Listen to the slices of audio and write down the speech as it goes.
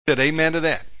amen to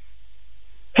that.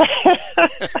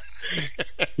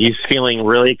 He's feeling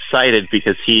really excited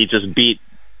because he just beat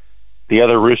the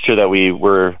other rooster that we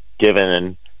were given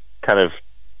and kind of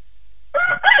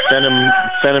sent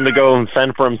him to go and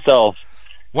fend for himself.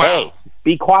 Wow. Hey,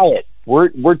 be quiet.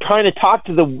 We're trying to talk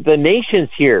to the nations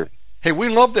here. Hey, we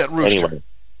love that rooster. Anyway.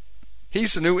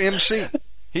 He's the new MC.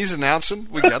 He's announcing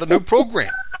we got a new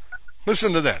program.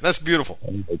 Listen to that. That's beautiful.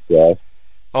 Oh, my God.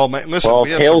 Oh, man, listen. Well, we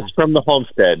tales from the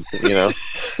homestead, you know.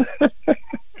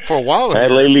 For a while,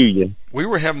 hallelujah. We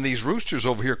were having these roosters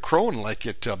over here crowing like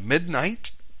at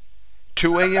midnight,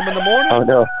 2 a.m. in the morning. Oh,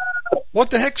 no. What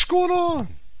the heck's going on?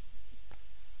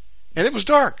 And it was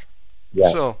dark. Yeah.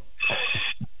 So,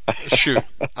 shoot.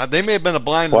 They may have been a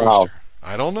blind rooster.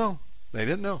 I don't know. They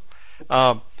didn't know.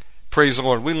 Praise the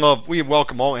Lord. We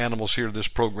welcome all animals here to this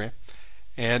program,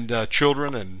 and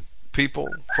children and people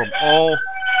from all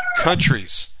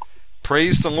countries.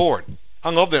 Praise the Lord. I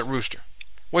love that rooster.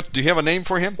 What, do you have a name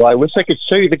for him? Well, I wish I could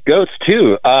show you the goats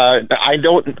too.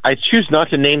 I choose not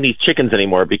to name these chickens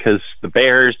anymore because the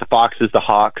bears, the foxes, the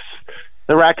hawks,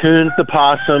 the raccoons, the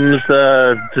possums,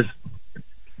 just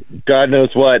God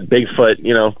knows what, Bigfoot,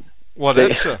 you know. Well,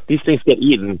 these things get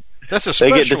eaten. That's a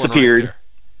special they get disappeared. one right there.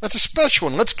 That's a special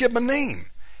one. Let's give him a name.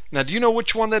 Now, do you know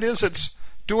which one that is that's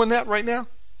doing that right now?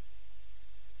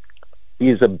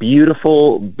 He's a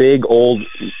beautiful, big, old,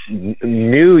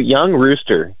 new, young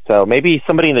rooster. So maybe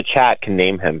somebody in the chat can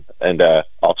name him, and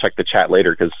I'll check the chat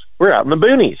later because we're out in the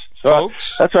boonies. So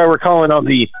folks, that's why we're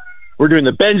doing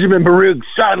the Benjamin Baruch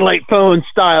satellite phone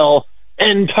style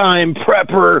end time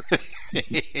prepper.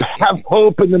 Have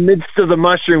hope in the midst of the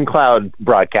mushroom cloud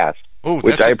broadcast,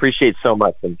 which I appreciate so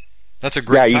much. And that's a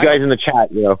great. Yeah, you guys in the chat,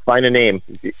 find a name.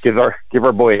 Give our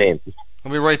boy a name.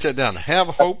 Let me write that down. Have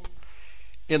hope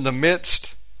in the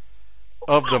midst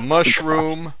of the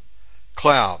mushroom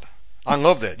cloud. I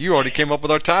love that. You already came up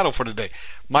with our title for today.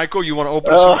 Michael, you want to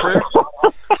open us in prayer?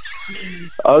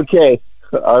 Okay.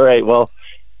 All right. Well,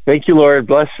 thank you, Lord.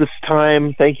 Bless this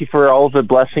time. Thank you for all the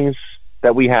blessings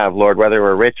that we have, Lord, whether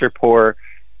we're rich or poor.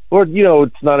 Lord,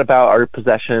 it's not about our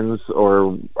possessions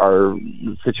or our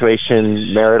situation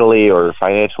maritally or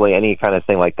financially, any kind of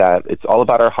thing like that. It's all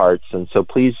about our hearts. And so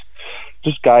please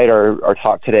just guide our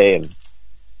talk today and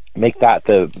make that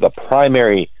the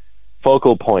primary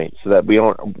focal point so that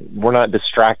we're not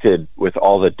distracted with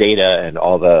all the data and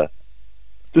all the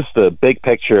big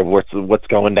picture of what's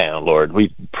going down, Lord.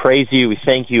 We praise you, we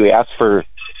thank you, we ask for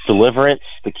deliverance,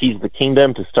 the keys of the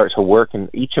kingdom to start to work in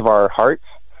each of our hearts,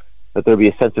 that there be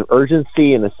a sense of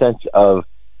urgency and a sense of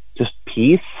just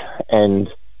peace and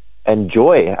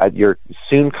joy at your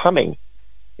soon coming.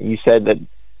 You said that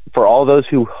for all those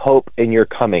who hope in your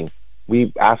coming,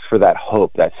 we ask for that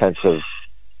hope, that sense of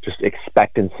just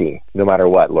expectancy, no matter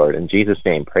what, Lord. In Jesus'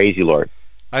 name, praise you, Lord.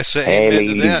 I say amen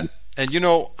to that. And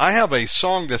I have a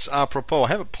song that's apropos. I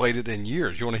haven't played it in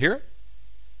years. You want to hear it?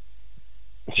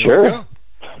 Sure.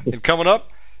 And coming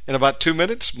up in about 2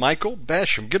 minutes, Michael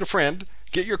Basham. Get a friend,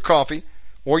 get your coffee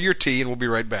or your tea, and we'll be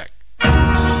right back.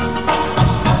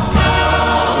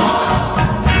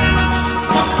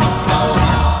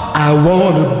 I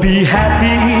want to be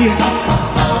happy.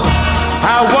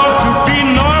 I want to be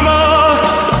normal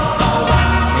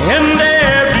in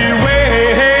every way.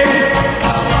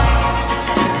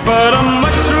 But a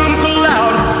mushroom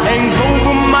cloud hangs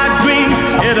over my dreams.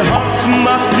 It haunts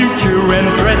my future and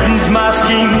threatens my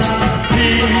schemes.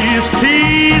 Peace,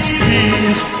 peace,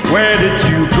 peace, where did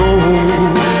you go?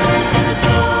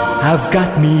 I've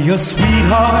got me a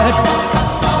sweetheart,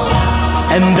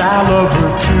 and I love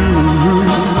her too.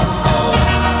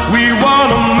 We want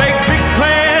to make big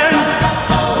plans,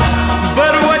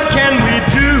 but what can we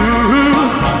do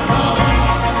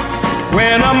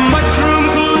when a mushroom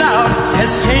cloud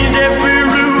has changed every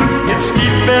rule? It's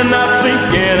keeping our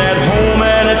thinking at home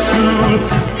and at school.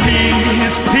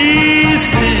 Peace, peace,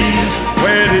 peace,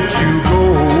 where did you go?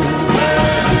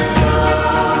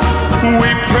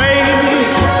 We pray,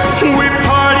 we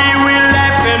party, we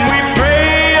laugh, and we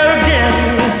pray again.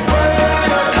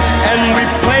 And we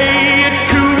play it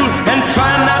cool and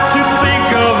try not to think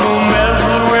of the mess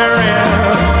we're in.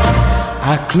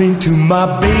 I cling to my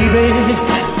baby,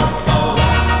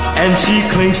 and she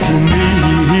clings to me.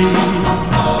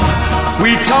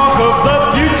 We talk of the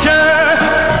future,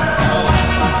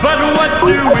 but what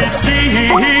do we see?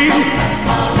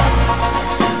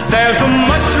 There's a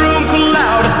mushroom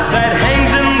cloud that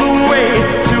hangs in the way.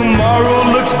 Tomorrow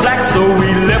looks black, so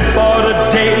we live for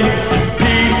today.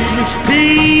 Peace,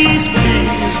 peace,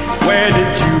 peace, where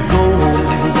did you go?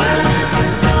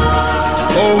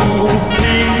 Oh,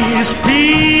 peace,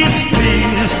 peace,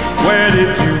 peace, where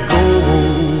did you go?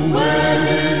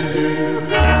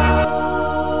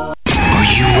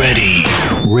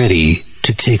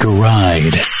 take a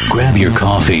ride. Grab your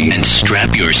coffee and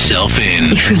strap yourself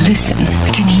in. If we listen,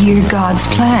 we can hear God's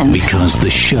plan. Because the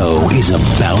show is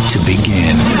about to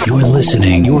begin. You're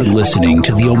listening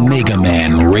to the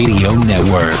Omegaman Radio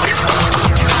Network.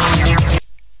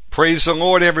 Praise the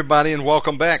Lord, everybody, and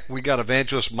welcome back. We got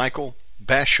evangelist Michael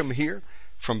Basham here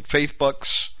from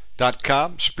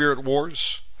faithbucks.com, Spirit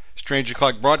Wars, Strange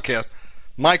O'Clock broadcast.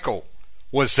 Michael,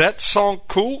 was that song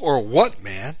cool or what,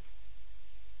 man?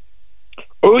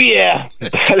 Oh yeah,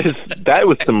 that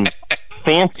was some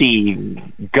fancy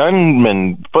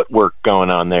gunman footwork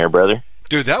going on there, brother.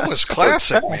 Dude, that was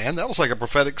classic, man. That was like a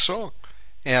prophetic song,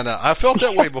 and I felt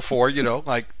that way before.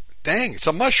 Like, dang, it's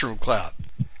a mushroom cloud.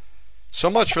 So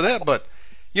much for that. But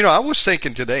I was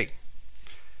thinking today.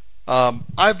 I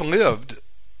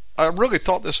really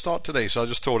thought this thought today, so I'll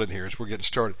just throw it in here as we're getting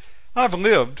started. I've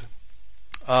lived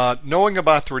knowing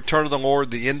about the return of the Lord,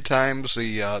 the end times,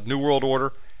 the New World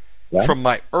Order, from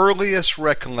my earliest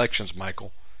recollections,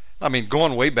 Michael. I mean,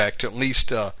 going way back to at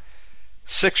least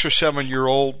 6 or 7 year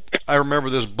old. I remember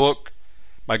this book.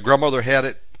 My grandmother had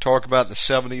it, talk about in the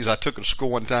 70s. I took it to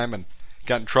school one time and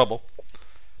got in trouble,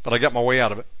 but I got my way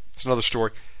out of it. It's another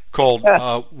story called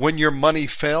When Your Money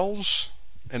Fails,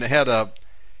 and it had the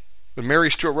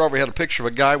Mary Stuart Robert had a picture of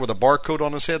a guy with a barcode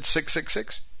on his head,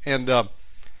 666. And oh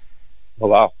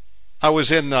wow! I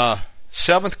was in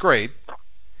 7th grade,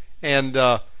 and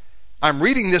I'm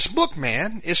reading this book.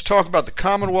 Man, it's talking about the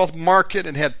Commonwealth market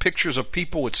and had pictures of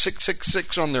people with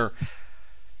 666 on their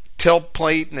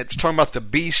tailplate, and it's talking about the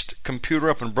Beast computer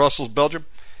up in Brussels, Belgium.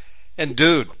 And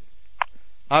dude,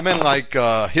 I'm in like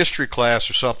history class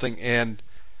or something, and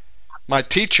my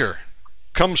teacher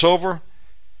comes over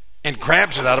and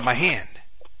grabs it out of my hand.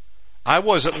 I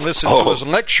wasn't listening to his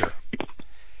lecture.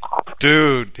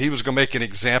 Dude, he was going to make an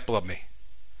example of me.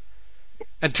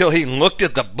 Until he looked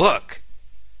at the book.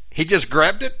 He just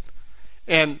grabbed it,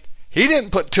 and he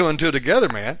didn't put 2 and 2 together,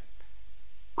 man.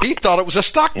 He thought it was a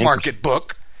stock market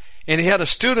book, and he had a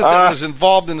student that was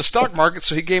involved in the stock market,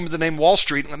 so he gave me the name Wall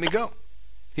Street and let me go.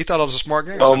 He thought I was a smart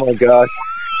guy. Oh, my gosh.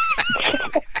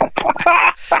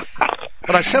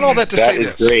 But I said all that to say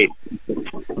this. That is great.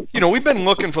 We've been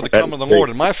looking for the coming of the Lord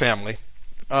in my family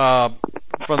from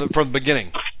the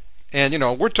beginning. And,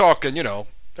 we're talking,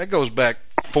 that goes back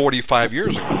 45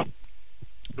 years ago.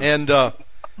 And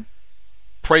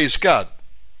praise God.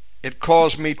 It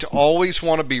caused me to always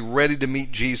want to be ready to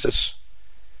meet Jesus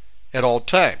at all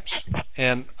times.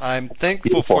 And I'm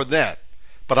thankful for that.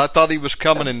 But I thought he was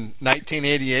coming in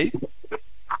 1988.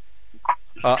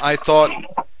 I thought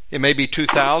it may be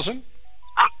 2000.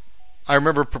 I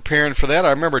remember preparing for that.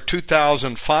 I remember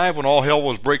 2005 when all hell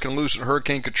was breaking loose in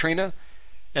Hurricane Katrina.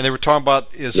 And they were talking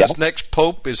about, is this next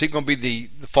pope, is he going to be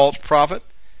the false prophet?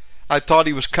 I thought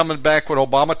he was coming back when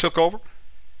Obama took over.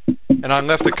 And I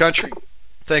left the country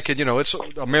thinking, it's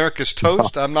America's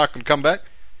toast. I'm not going to come back.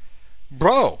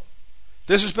 Bro,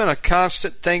 this has been a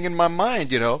constant thing in my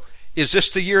mind, Is this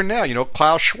the year now?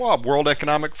 Klaus Schwab, World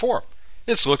Economic Forum.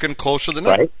 It's looking closer than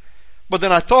ever. But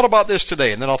then I thought about this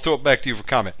today, and then I'll throw it back to you for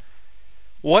comment.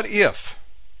 What if,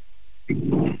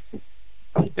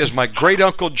 as my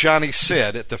great-uncle Johnny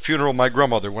said at the funeral of my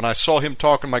grandmother, when I saw him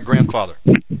talking to my grandfather,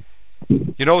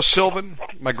 Sylvan,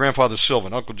 my grandfather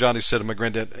Sylvan, Uncle Johnny said to my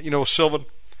granddad, Sylvan,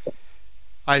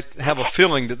 I have a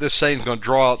feeling that this thing's going to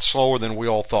draw out slower than we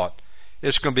all thought.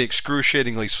 It's going to be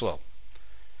excruciatingly slow.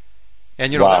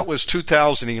 And, that was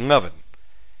 2011.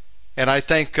 And I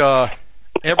think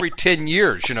every 10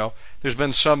 years, there's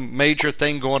been some major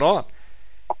thing going on.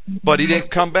 But he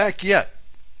didn't come back yet.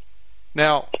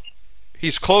 Now,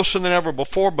 he's closer than ever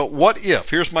before, but what if?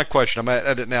 Here's my question. I'm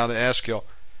at it now to ask you.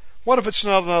 What if it's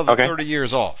not another 30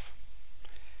 years off?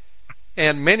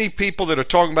 And many people that are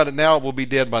talking about it now will be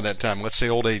dead by that time. Let's say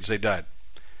old age, they died.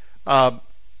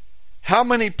 How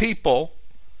many people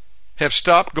have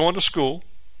stopped going to school,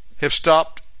 have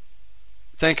stopped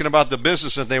thinking about the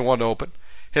business that they want to open,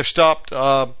 have stopped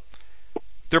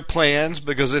their plans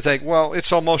because they think, well,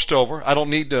 it's almost over. I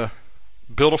don't need to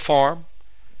build a farm.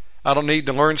 I don't need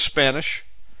to learn Spanish.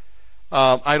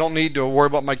 I don't need to worry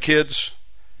about my kids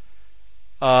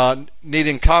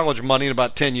needing college money in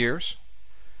about 10 years.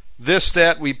 This,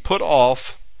 that, we put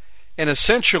off, and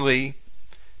essentially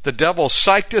the devil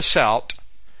psyched us out,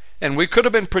 and we could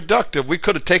have been productive. We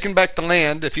could have taken back the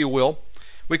land, if you will.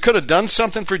 We could have done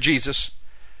something for Jesus,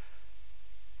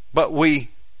 but we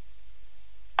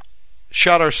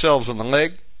shot ourselves in the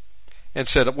leg and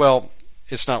said, well,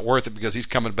 it's not worth it because he's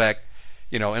coming back,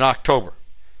 in October.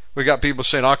 We got people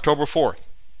saying October 4th.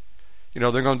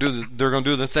 They're going to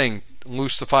do the thing,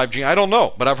 loose the 5G. I don't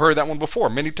know, but I've heard that one before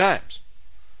many times.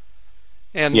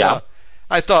 And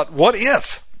I thought, what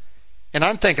if? And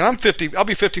I'm thinking, I'll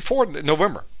be 54 in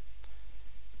November.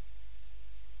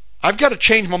 I've got to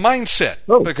change my mindset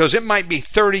because it might be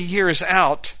 30 years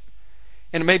out,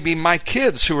 and it may be my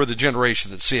kids who are the generation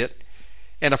that see it.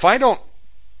 And if I don't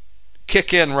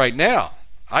kick in right now,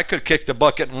 I could kick the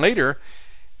bucket later.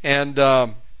 And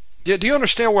do you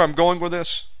understand where I'm going with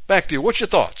this? Back to you. What's your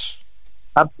thoughts?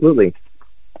 Absolutely.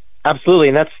 Absolutely.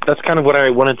 And that's kind of what I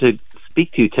wanted to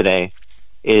speak to today,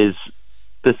 is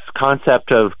this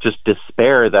concept of just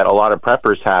despair that a lot of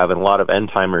preppers have and a lot of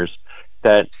end-timers,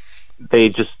 that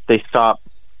they stop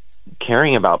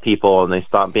caring about people and they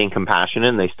stop being compassionate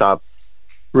and they stop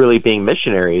really being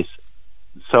missionaries.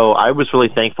 So I was really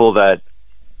thankful that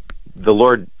the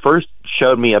Lord first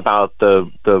showed me about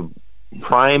the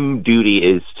prime duty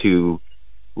is to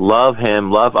love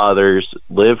Him, love others,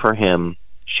 live for Him,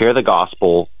 share the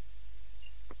gospel.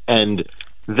 And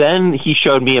then He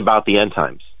showed me about the end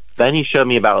times. Then He showed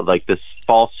me about like this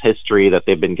false history that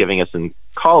they've been giving us in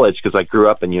college, because I grew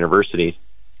up in universities,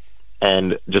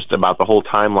 and just about the whole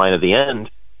timeline of the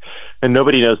end. And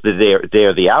nobody knows the day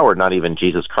or the hour. Not even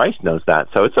Jesus Christ knows that.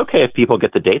 So it's okay if people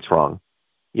get the dates wrong.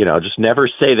 Just never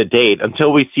say the date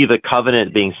until we see the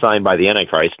covenant being signed by the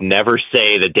Antichrist. Never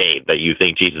say the date that you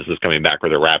think Jesus is coming back for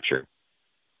the rapture.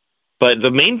 But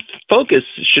the main focus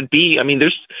should be,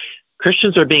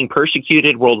 Christians are being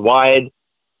persecuted worldwide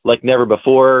like never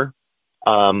before.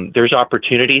 There's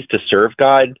opportunities to serve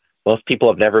God. Most people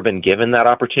have never been given that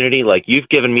opportunity. Like, you've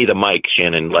given me the mic,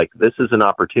 Shannon. Like, this is an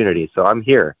opportunity, so I'm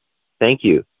here. Thank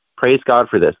you. Praise God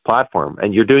for this platform.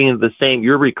 And you're doing the same.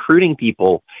 You're recruiting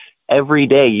people every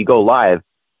day you go live.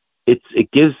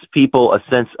 It gives people a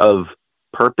sense of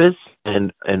purpose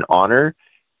and honor.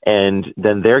 And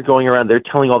then they're going around, they're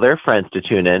telling all their friends to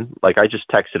tune in. Like, I just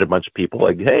texted a bunch of people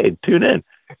like, hey, tune in.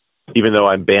 Even though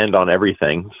I'm banned on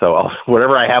everything. So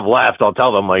whatever I have left, I'll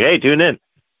tell them like, hey, tune in.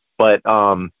 But,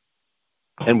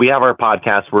 and we have our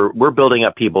podcast. We're building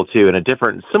up people too in a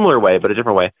similar way, but a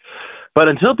different way. But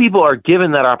until people are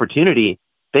given that opportunity,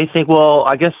 they think, well,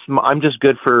 I guess I'm just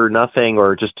good for nothing,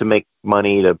 or just to make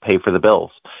money to pay for the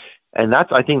bills. And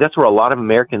I think that's where a lot of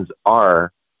Americans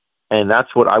are. And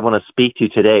that's what I want to speak to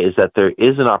today, is that there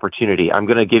is an opportunity. I'm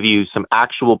going to give you some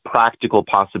actual practical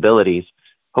possibilities,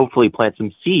 hopefully plant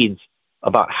some seeds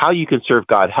about how you can serve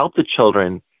God, help the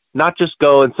children, not just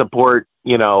go and support,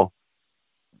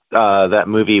 that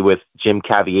movie with Jim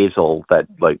Caviezel that,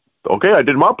 like, okay, I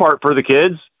did my part for the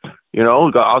kids.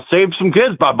 I'll save some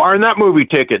kids by buying that movie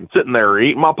ticket and sitting there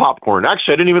eating my popcorn.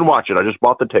 Actually, I didn't even watch it. I just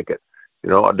bought the ticket.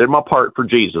 I did my part for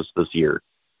Jesus this year.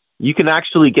 You can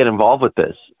actually get involved with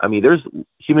this. There's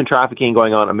human trafficking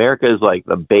going on. America is like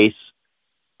the base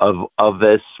of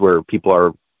this, where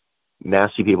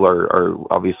nasty people are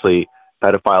obviously,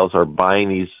 pedophiles are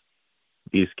buying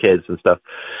these kids and stuff.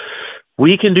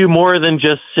 We can do more than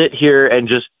just sit here and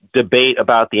just debate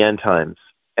about the end times.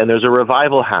 And there's a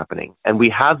revival happening, and we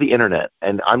have the internet.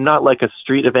 And I'm not like a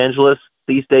street evangelist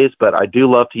these days, but I do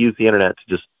love to use the internet to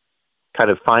just kind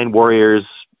of find warriors,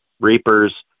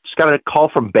 reapers. Just got a call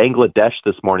from Bangladesh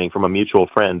this morning from a mutual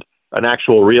friend, an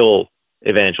actual real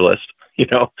evangelist.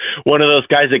 One of those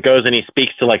guys that goes and he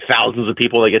speaks to like thousands of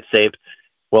people that get saved.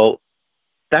 Well,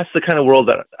 that's the kind of world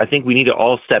that I think we need to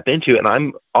all step into.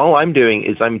 And all I'm doing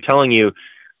is I'm telling you,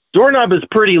 doorknob is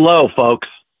pretty low, folks.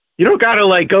 You don't got to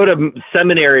like go to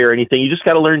seminary or anything. You just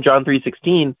got to learn John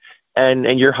 3:16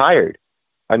 and you're hired.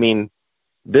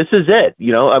 This is it.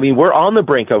 We're on the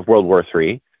brink of World War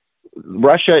III.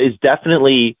 Russia is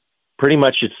definitely pretty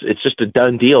much, it's just a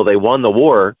done deal. They won the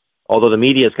war, although the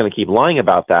media is going to keep lying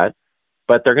about that.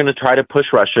 But they're going to try to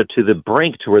push Russia to the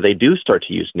brink to where they do start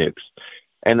to use nukes.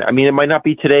 And it might not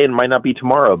be today and it might not be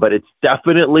tomorrow, but it's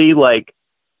definitely like,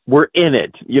 we're in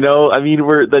it,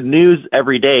 the news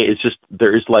every day is just,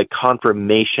 there's like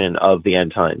confirmation of the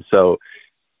end times. So,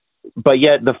 but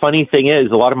yet the funny thing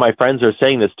is, a lot of my friends are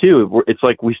saying this too. It's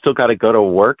like, we still got to go to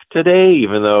work today,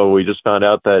 even though we just found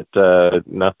out that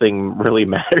nothing really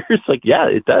matters. Like, yeah,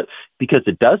 it does, because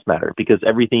it does matter, because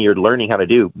everything you're learning how to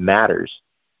do matters,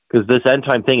 because this end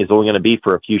time thing is only going to be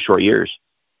for a few short years.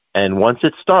 And once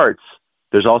it starts,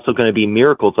 there's also going to be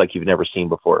miracles like you've never seen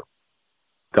before.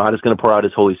 God is going to pour out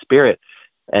His Holy Spirit.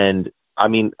 And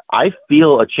I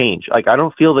feel a change. Like, I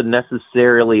don't feel that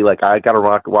necessarily like I got to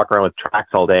walk around with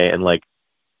tracts all day and like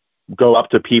go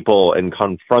up to people and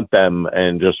confront them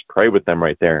and just pray with them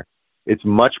right there. It's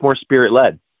much more Spirit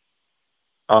led.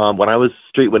 When I was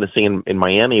street witnessing in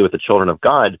Miami with the Children of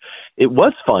God, it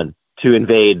was fun to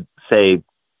invade, say,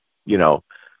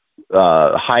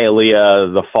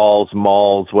 Hialeah, the Falls,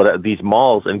 malls, these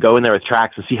malls, and go in there with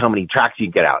tracts and see how many tracts you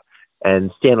get out.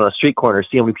 and stand on a street corner,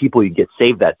 see how many people you get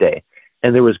saved that day.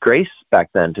 And there was grace back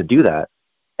then to do that.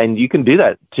 And you can do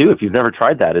that too if you've never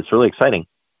tried that. It's really exciting.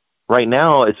 Right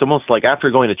now, it's almost like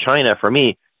after going to China, for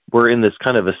me, we're in this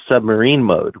kind of a submarine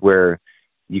mode where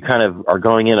you kind of are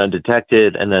going in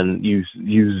undetected, and then you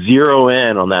zero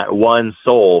in on that one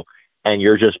soul, and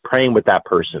you're just praying with that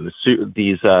person.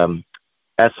 These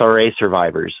SRA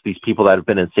survivors, these people that have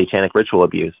been in satanic ritual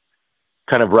abuse,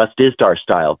 kind of Russ Dizdar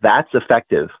style. That's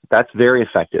effective. That's very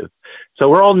effective. So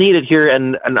we're all needed here,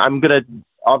 and I'm going to,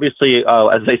 obviously,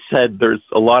 as I said, there's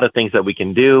a lot of things that we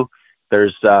can do.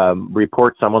 There's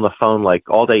reports. I'm on the phone like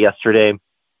all day yesterday.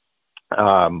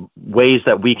 Ways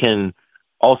that we can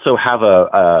also have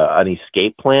an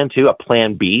escape plan too, a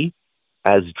plan B,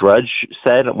 as Drudge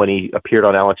said when he appeared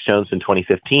on Alex Jones in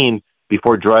 2015,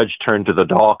 before Drudge turned to the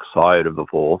dark side of the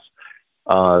force.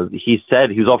 He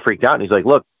said, he was all freaked out, and he's like,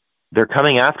 look, they're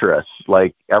coming after us.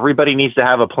 Like, everybody needs to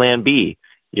have a plan B.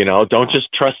 You know, don't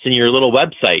just trust in your little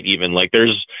website even. Like,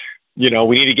 there's, you know,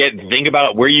 we need to think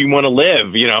about where you want to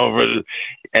live, you know.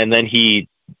 And then he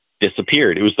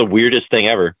disappeared. It was the weirdest thing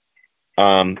ever.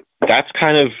 That's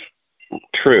kind of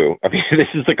true. I mean, this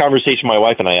is the conversation my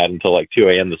wife and I had until like 2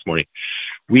 a.m. this morning.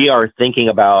 We are thinking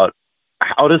about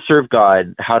how to serve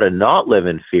God, how to not live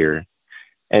in fear.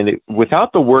 And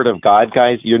without the word of God,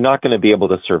 guys, you're not going to be able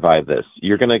to survive this.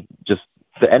 You're going to just,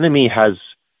 the enemy has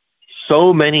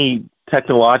so many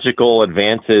technological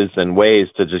advances and ways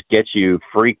to just get you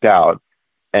freaked out.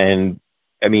 And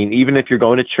I mean, even if you're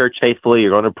going to church faithfully,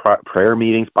 you're going to prayer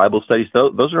meetings, Bible studies,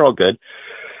 those are all good.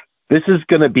 This is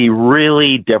going to be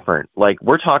really different. Like,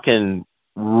 we're talking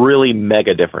really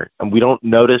mega different. And we don't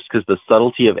notice because the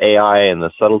subtlety of AI and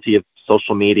the subtlety of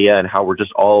social media and how we're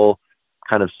just all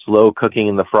kind of slow cooking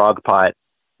in the frog pot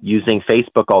using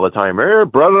Facebook all the time. Hey,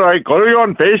 brother, I go to you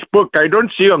on Facebook. I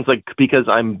don't see you. I'm like, because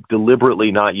I'm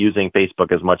deliberately not using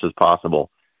Facebook as much as possible.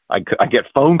 I get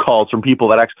phone calls from people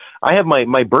that actually, I have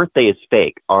my birthday is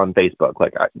fake on Facebook.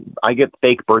 Like, I get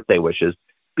fake birthday wishes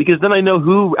because then I know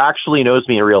who actually knows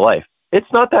me in real life.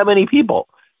 It's not that many people.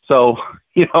 So,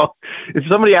 you know, if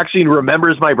somebody actually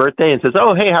remembers my birthday and says,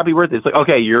 oh, hey, happy birthday. It's like,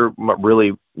 okay,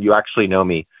 you actually know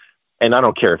me. And I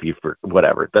don't care if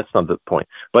whatever. That's not the point.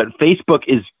 But Facebook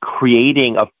is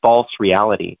creating a false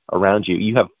reality around you.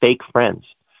 You have fake friends.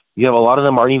 You have a lot of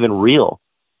them aren't even real.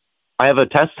 I have a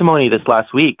testimony this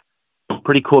last week,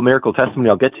 pretty cool miracle testimony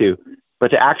I'll get to, but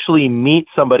to actually meet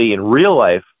somebody in real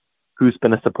life who's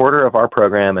been a supporter of our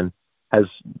program and has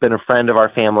been a friend of our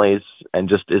families and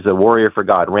just is a warrior for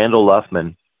God, Randall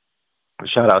Luffman,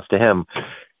 shout outs to him,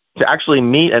 to actually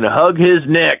meet and hug his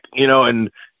neck, you know,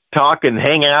 and talk and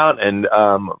hang out. And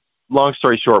long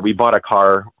story short, we bought a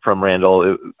car from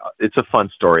Randall. It's a fun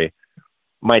story.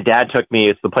 My dad took me.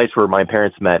 It's the place where my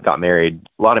parents met, got married.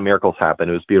 A lot of miracles happened.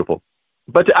 It was beautiful.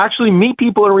 But to actually meet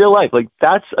people in real life, like,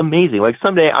 that's amazing. Like,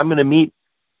 someday I'm going to meet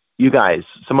you guys,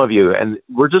 some of you, and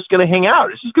we're just going to hang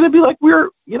out. It's just going to be like we're,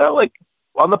 you know, like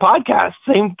on the podcast,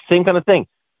 same kind of thing.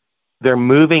 They're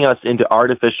moving us into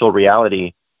artificial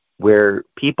reality where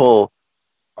people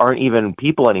aren't even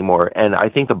people anymore. And I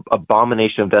think the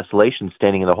abomination of desolation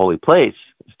standing in the holy place,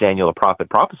 as Daniel the prophet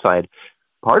prophesied,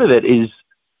 part of it is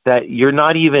that you're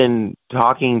not even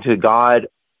talking to God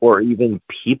or even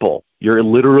people. You're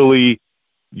literally,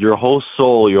 your whole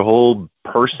soul, your whole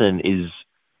person is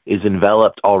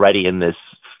enveloped already in this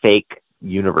fake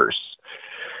universe.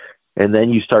 And then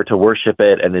you start to worship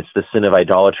it, and it's the sin of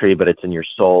idolatry, but it's in your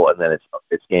soul, and then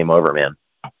it's game over, man.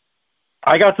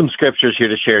 I got some scriptures here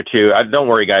to share, too. Don't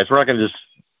worry, guys. We're not going to just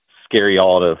scare you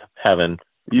all to heaven.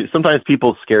 Sometimes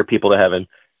people scare people to heaven.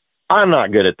 I'm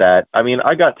not good at that. I mean,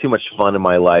 I got too much fun in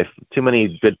my life, too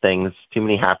many good things, too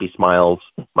many happy smiles.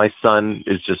 My son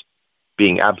is just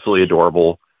being absolutely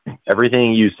adorable.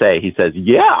 Everything you say, he says,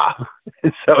 yeah.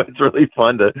 So it's really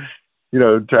fun to, you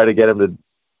know, try to get him to.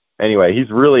 Anyway, he's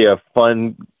really a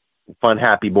fun,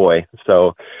 happy boy.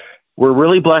 So we're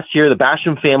really blessed here. The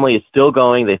Basham family is still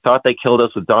going. They thought they killed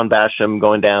us with Don Basham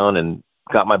going down and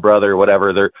got my brother or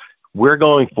whatever. We're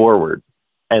going forward.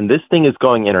 And this thing is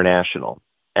going international.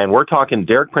 And we're talking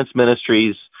Derek Prince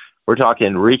Ministries. We're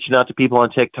talking reaching out to people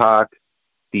on TikTok,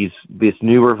 this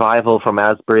new revival from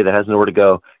Asbury that has nowhere to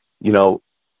go. You know,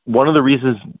 one of the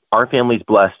reasons our family's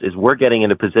blessed is we're getting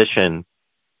in a position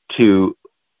to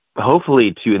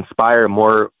hopefully to inspire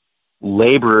more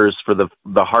laborers for the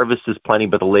harvest is plenty,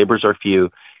 but the laborers are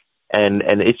few. And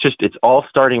it's all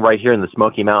starting right here in the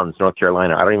Smoky Mountains, North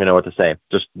Carolina. I don't even know what to say.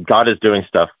 Just God is doing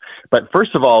stuff. But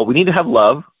first of all, we need to have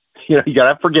love. You know, you got to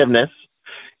have forgiveness,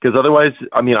 because otherwise,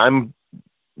 I mean, I'm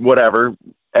whatever,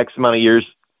 X amount of years,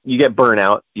 you get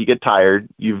burnout, you get tired,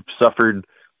 you've suffered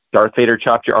Darth Vader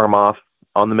chopped your arm off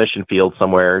on the mission field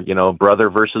somewhere, brother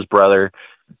versus brother,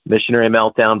 missionary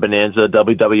meltdown, bonanza,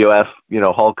 WWF,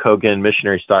 Hulk Hogan,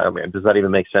 missionary style. Man, does that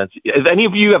even make sense? If any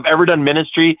of you have ever done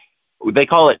ministry, they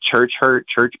call it church hurt,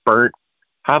 church burnt.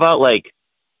 How about like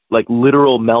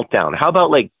literal meltdown? How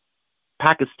about like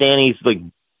Pakistanis like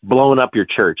blowing up your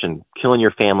church and killing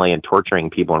your family and torturing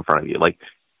people in front of you? Like,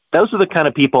 those are the kind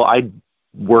of people I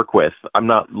work with. I'm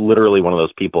not literally one of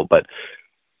those people, but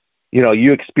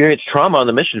you experience trauma on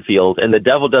the mission field, and the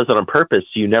devil does it on purpose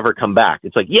so you never come back.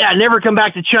 It's like, yeah, never come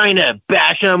back to China,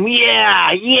 Basham.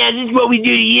 Yeah, this is what we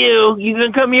do to you. You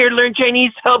gonna come here and learn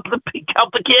Chinese, help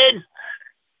the kids?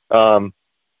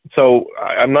 So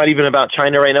I'm not even about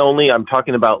China right now only. I'm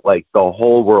talking about like the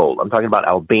whole world. I'm talking about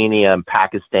Albania and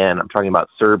Pakistan. I'm talking about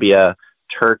Serbia,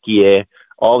 Turkey,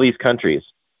 all these countries.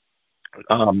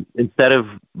 Instead of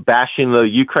bashing the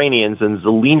Ukrainians and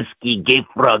Zelensky gave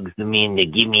drugs to me to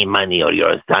give me money or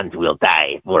your sons will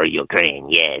die for Ukraine,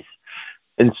 yes.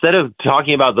 Instead of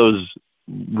talking about those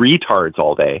retards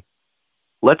all day,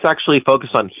 let's actually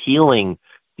focus on healing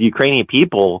the Ukrainian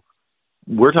people.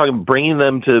 We're talking bringing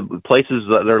them to places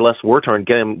that are less war-torn,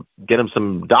 get them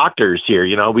some doctors here.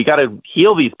 We got to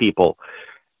heal these people.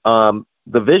 The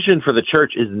vision for the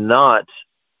church is not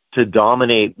to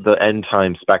dominate the end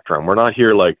time spectrum. We're not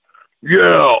here like,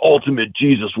 yeah, ultimate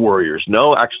Jesus warriors.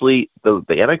 No, actually, the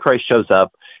Antichrist shows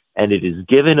up, and it is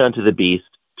given unto the beast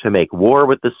to make war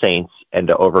with the saints and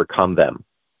to overcome them.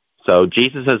 So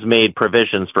Jesus has made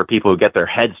provisions for people who get their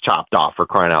heads chopped off, for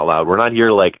crying out loud. We're not here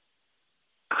to like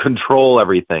control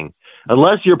everything.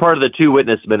 Unless you're part of the two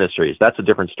witness ministries. That's a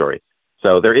different story.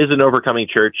 So there is an overcoming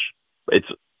church. It's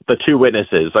the two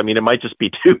witnesses. I mean, it might just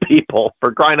be two people,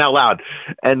 for crying out loud.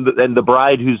 And the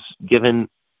bride who's given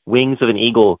wings of an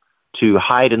eagle to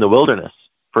hide in the wilderness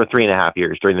for 3.5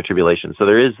 years during the tribulation. So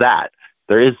there is that.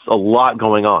 There is a lot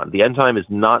going on. The end time is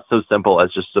not so simple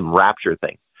as just some rapture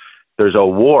thing. There's a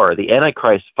war. The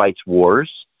Antichrist fights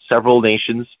wars. Several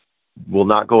nations will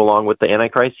not go along with the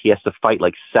Antichrist. He has to fight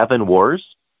like 7 wars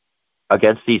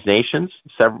against these nations,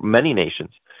 many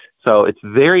nations. So it's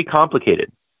very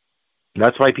complicated.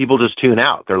 That's why people just tune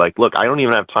out. They're like, look, I don't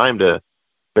even have time to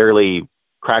barely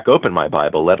crack open my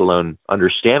Bible, let alone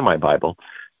understand my Bible.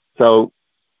 So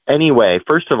anyway,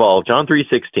 first of all, John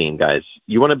 3:16, guys,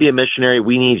 you want to be a missionary?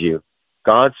 We need you.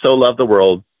 God so loved the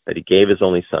world that he gave his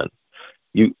only son.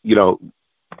 You know,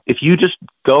 if you just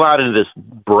go out into this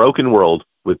broken world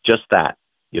with just that,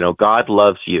 God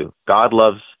loves you. God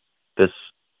loves this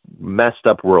messed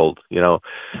up world.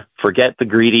 Forget the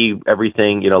greedy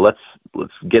everything. Let's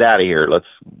get out of here. Let's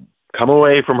come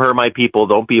away from her, my people.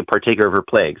 Don't be a partaker of her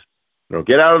plagues.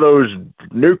 Get out of those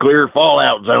nuclear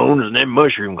fallout zones and them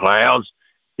mushroom clouds.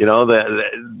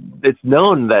 It's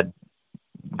known that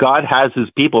God has his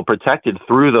people protected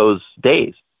through those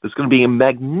days. There's going to be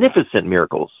magnificent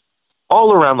miracles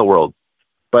all around the world,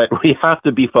 but we have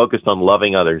to be focused on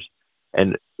loving others.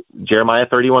 And Jeremiah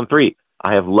 31:3,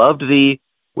 I have loved thee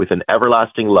with an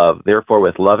everlasting love. Therefore,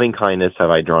 with loving kindness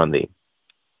have I drawn thee.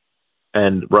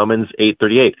 And Romans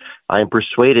 8:38, I am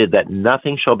persuaded that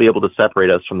nothing shall be able to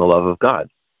separate us from the love of God.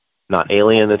 Not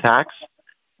alien attacks,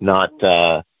 not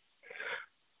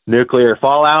nuclear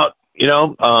fallout,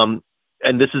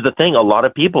 and this is the thing. A lot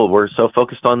of people were so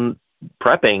focused on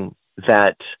prepping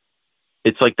that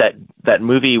it's like that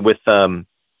movie with,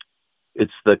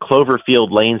 it's the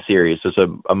Cloverfield Lane series. It's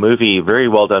a movie, very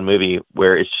well done movie,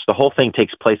 where it's just, the whole thing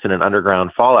takes place in an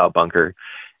underground fallout bunker.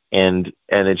 And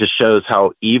it just shows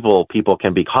how evil people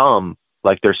can become.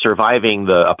 Like, they're surviving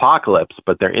the apocalypse,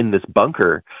 but they're in this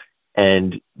bunker,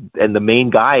 and the main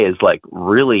guy is like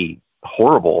really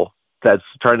horrible. That's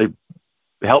trying to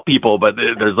help people, but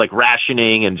there's like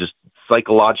rationing and just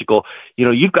psychological.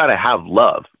 You've got to have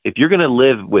love if you're going to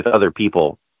live with other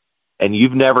people, and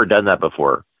you've never done that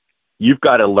before. You've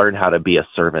got to learn how to be a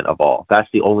servant of all. That's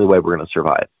the only way we're going to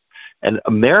survive. And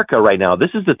America right now, this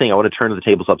is the thing. I want to turn the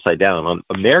tables upside down.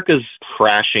 America's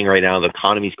crashing right now. The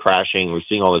economy's crashing. We're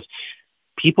seeing all this.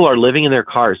 People are living in their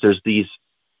cars. There's these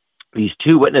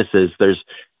two witnesses. There's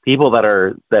people that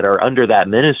are under that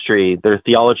ministry. Their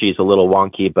theology is a little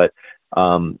wonky, but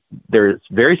they're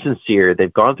very sincere.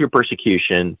 They've gone through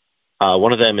persecution.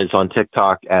 One of them is on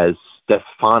TikTok as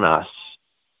Stephanos,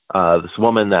 this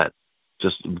woman that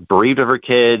just bereaved of her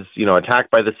kids, attacked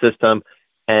by the system,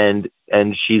 and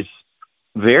she's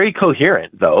very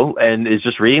coherent, though, and is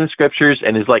just reading the scriptures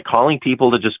and is like calling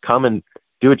people to just come and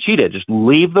do what she did. Just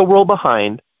leave the world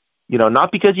behind,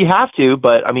 not because you have to,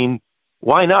 but I mean,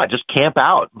 why not? Just camp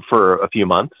out for a few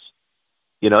months.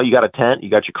 You got a tent, you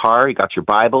got your car, you got your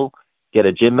Bible, get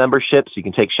a gym membership so you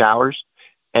can take showers,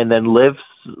 and then live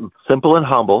simple and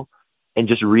humble and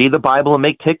just read the Bible and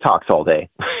make TikToks all day.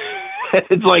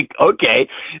 It's like, okay,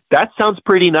 that sounds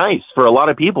pretty nice for a lot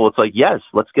of people. It's like, yes,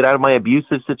 let's get out of my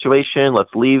abusive situation.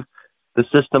 Let's leave the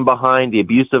system behind, the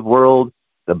abusive world,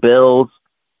 the bills,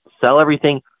 sell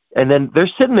everything. And then they're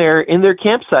sitting there in their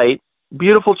campsite,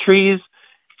 beautiful trees,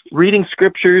 reading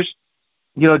scriptures.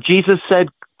 You know, Jesus said,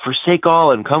 forsake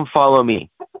all and come follow me.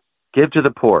 Give to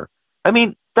the poor. I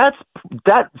mean, that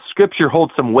scripture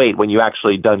holds some weight when you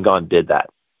actually did that.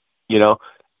 You know,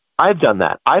 I've done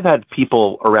that. I've had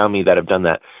people around me that have done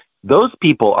that. Those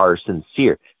people are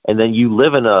sincere. And then you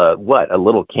live in a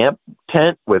little camp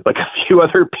tent with like a few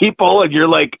other people, and you're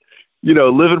like, you know,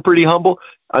 living pretty humble.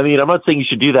 I mean, I'm not saying you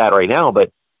should do that right now,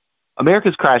 but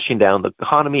America's crashing down. The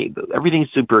economy,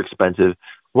 everything's super expensive.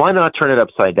 Why not turn it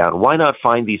upside down? Why not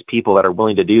find these people that are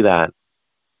willing to do that,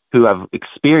 who have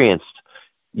experienced,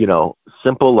 you know,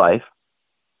 simple life,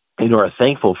 and who are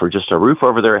thankful for just a roof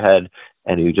over their head,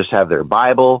 and who just have their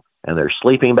Bible and their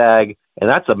sleeping bag. And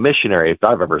that's a missionary if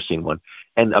I've ever seen one.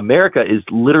 And America is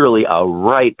literally a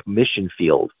ripe mission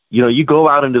field. You know, you go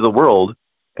out into the world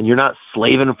and you're not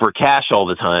slaving for cash all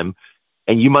the time,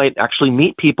 and you might actually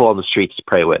meet people on the streets to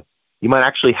pray with. You might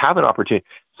actually have an opportunity.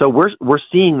 So we're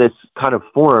seeing this kind of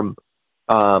form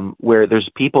where there's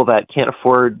people that can't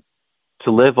afford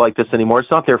to live like this anymore.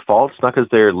 It's not their fault. It's not because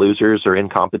they're losers or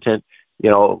incompetent. You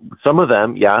know, some of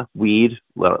them, yeah, weed,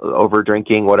 over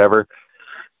drinking, whatever.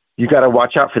 You got to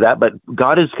watch out for that. But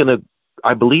God is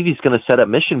I believe he's going to set up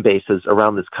mission bases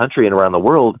around this country and around the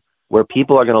world where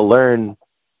people are going to learn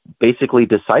basically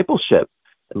discipleship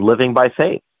and living by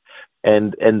faith.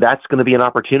 And that's going to be an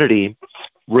opportunity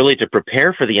really to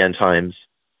prepare for the end times.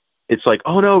 It's like,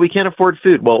 oh no, we can't afford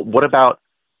food. Well, what about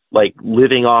like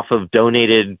living off of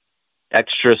donated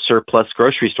extra surplus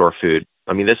grocery store food?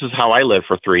 I mean, this is how I lived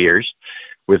for 3 years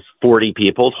with 40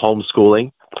 people,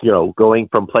 homeschooling, you know, going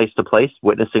from place to place,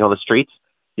 witnessing on the streets.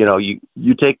 You know,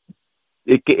 you take,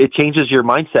 it changes your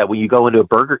mindset when you go into a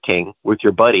Burger King with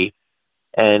your buddy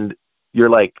and you're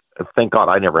like, thank God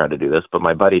I never had to do this, but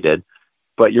my buddy did.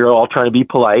 But you're all trying to be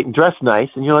polite and dress nice.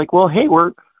 And you're like, well, hey,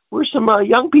 we're some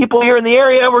young people here in the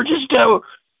area. We're just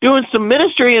doing some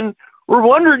ministry, and we're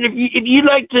wondering if you'd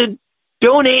like to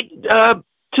donate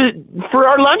for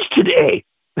our lunch today.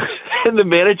 And the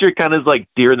manager kind of is like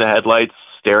deer in the headlights,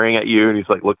 staring at you, and he's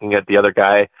like looking at the other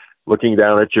guy, looking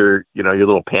down at your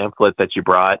little pamphlet that you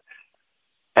brought.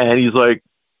 And he's like,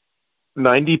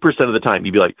 90% of the time,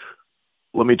 you'd be like,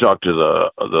 let me talk to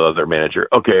the other manager.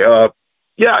 Okay,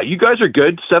 yeah, you guys are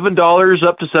good. $7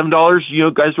 up to $7. You know,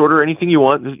 guys order anything you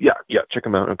want. Yeah, check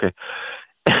them out. Okay.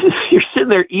 You're sitting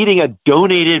there eating a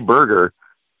donated burger.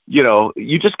 You know,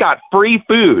 you just got free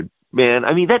food, man.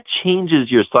 I mean, that changes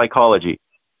your psychology.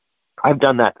 I've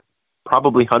done that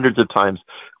probably hundreds of times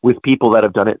with people that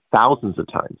have done it thousands of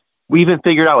times. We even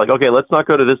figured out, like, okay, let's not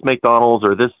go to this McDonald's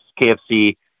or this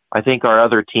KFC. I think our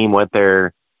other team went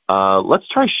there. Let's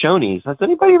try Shoney's. Has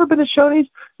anybody ever been to Shoney's?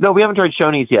 No, we haven't tried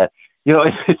Shoney's yet. You know,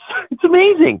 it's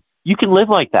amazing. You can live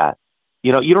like that.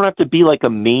 You know, you don't have to be like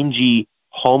a mangy,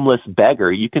 homeless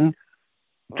beggar. You can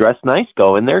dress nice,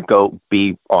 go in there, go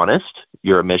be honest.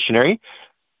 You're a missionary.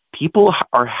 People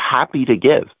are happy to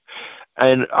give.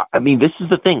 And I mean, this is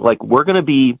the thing. Like,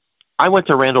 I went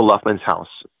to Randall Luffman's house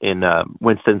in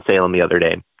Winston-Salem the other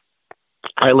day.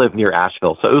 I live near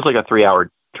Asheville, so it was like a 3-hour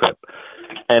trip.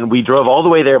 And we drove all the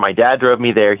way there. My dad drove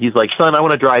me there. He's like, son, I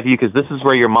want to drive you because this is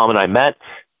where your mom and I met,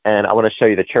 and I want to show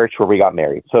you the church where we got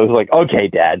married. So I was like, okay,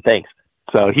 Dad, thanks.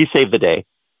 So he saved the day.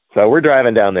 So we're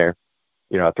driving down there,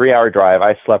 you know, a 3-hour drive.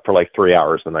 I slept for like 3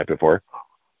 hours the night before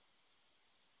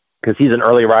because he's an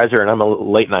early riser and I'm a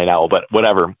late night owl, but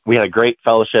whatever. We had a great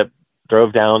fellowship,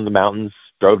 drove down the mountains,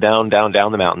 drove down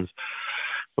the mountains.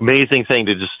 Amazing thing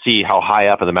to just see how high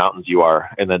up in the mountains you are,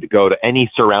 and then to go to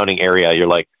any surrounding area, you're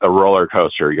like a roller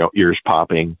coaster, ears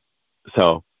popping.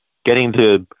 So getting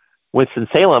to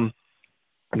Winston-Salem,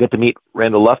 I get to meet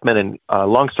Randall Luffman, and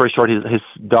long story short, his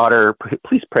daughter,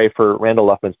 please pray for Randall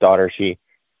Luffman's daughter. She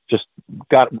just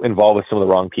got involved with some of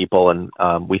the wrong people, and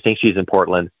we think she's in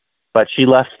Portland, but she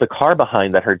left the car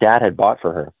behind that her dad had bought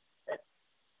for her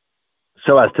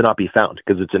so as to not be found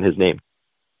because it's in his name.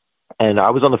 And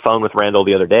I was on the phone with Randall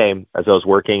the other day as I was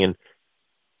working, and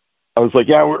I was like,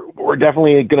 yeah, we're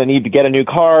definitely going to need to get a new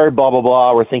car, blah, blah,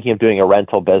 blah. We're thinking of doing a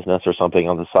rental business or something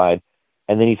on the side.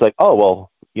 And then he's like, oh, well,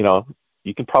 you know,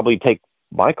 you can probably take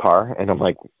my car. And I'm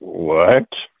like, what?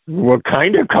 What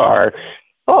kind of car?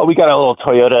 Oh, we got a little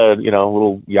Toyota, you know,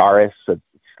 little Yaris at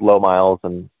low miles.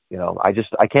 And, you know,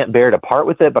 I can't bear to part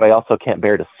with it, but I also can't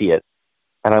bear to see it.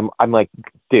 And I'm like,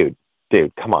 dude,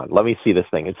 come on, let me see this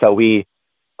thing. And so we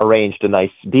arranged a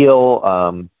nice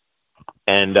deal,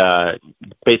 and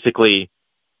basically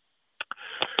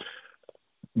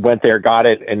went there, got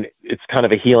it, and it's kind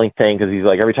of a healing thing because he's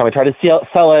like, every time I try to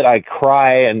sell it, I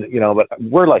cry, and but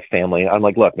we're like family. I'm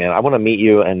like, look, man, I want to meet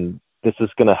you, and this is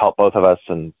going to help both of us,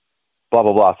 and blah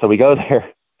blah blah. So we go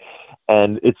there,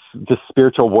 and it's just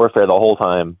spiritual warfare the whole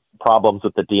time. Problems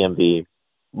with the DMV.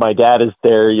 My dad is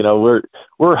there.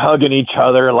 We're hugging each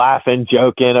other, laughing,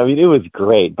 joking. I mean, it was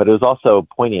great, but it was also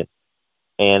poignant.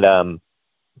 And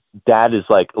Dad is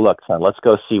like, look, son, let's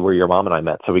go see where your mom and I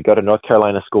met. So we go to North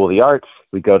Carolina School of the Arts.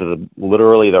 We go to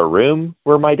literally the room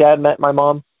where my dad met my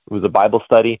mom. It was a Bible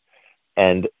study.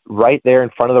 And right there in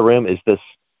front of the room is this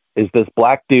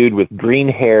black dude with green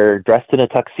hair, dressed in a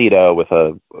tuxedo with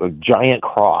a giant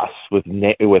cross with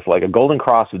like a golden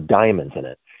cross with diamonds in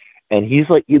it. And he's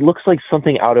like, he looks like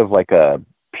something out of like a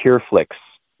Pure Flix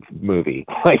movie,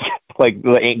 like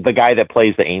the guy that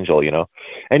plays the angel,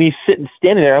 and he's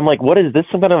standing there. I'm like, what is this,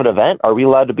 some kind of an event? Are we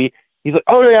allowed to be? He's like,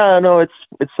 oh yeah, no,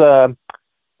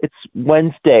 it's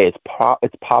Wednesday.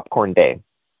 It's popcorn day.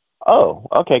 Oh,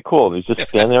 okay, cool. He's just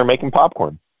standing there making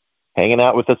popcorn, hanging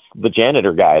out with the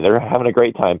janitor guy. They're having a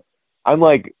great time. I'm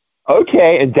like,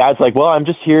 okay. And Dad's like, well, I'm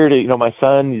just here to, my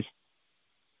son,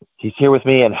 he's here with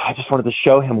me, and I just wanted to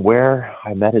show him where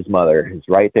I met his mother. He's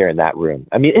right there in that room.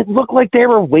 I mean, it looked like they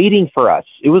were waiting for us.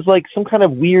 It was like some kind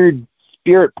of weird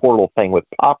spirit portal thing with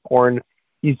popcorn.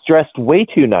 He's dressed way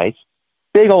too nice,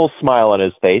 big old smile on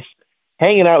his face,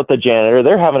 hanging out with the janitor.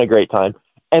 They're having a great time,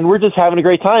 and we're just having a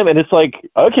great time. And it's like,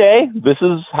 okay, this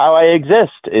is how I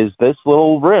exist, is this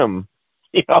little room,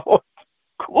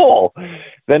 cool.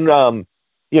 Then,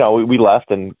 we left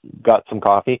and got some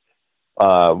coffee.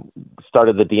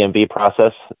 Started the DMV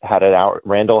process, had it out.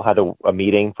 Randall had a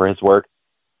meeting for his work.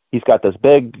 He's got this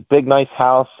big, nice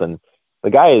house, and the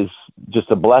guy is just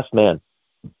a blessed man.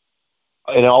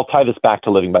 And I'll tie this back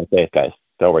to living by faith, guys.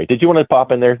 Don't worry. Did you want to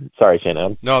pop in there? Sorry,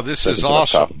 Shannon. No, this is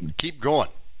awesome. Keep going.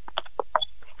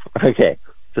 Okay.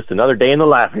 Just another day in the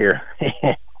life here.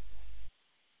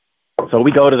 So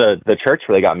we go to the church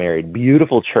where they got married.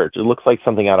 Beautiful church. It looks like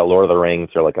something out of Lord of the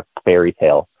Rings or like a fairy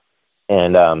tale.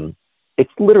 And,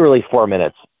 it's literally 4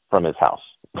 minutes from his house.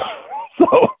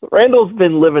 So Randall's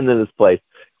been living in this place,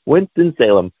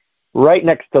 Winston-Salem, right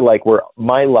next to like where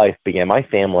my life began. My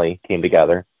family came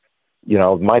together.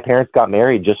 My parents got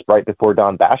married just right before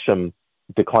Don Basham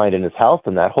declined in his health,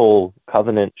 and that whole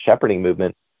covenant shepherding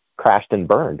movement crashed and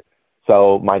burned.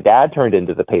 So my dad turned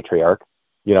into the patriarch.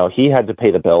 He had to pay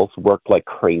the bills, worked like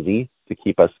crazy to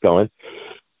keep us going.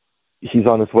 He's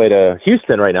on his way to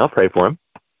Houston right now. Pray for him.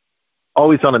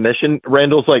 Always on a mission.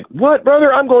 Randall's like, what,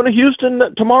 brother? I'm going to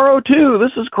Houston tomorrow too.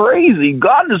 This is crazy.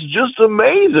 God is just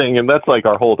amazing. And that's like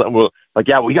our whole time. We're like,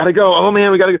 yeah, we got to go. Oh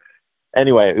man, we got to go.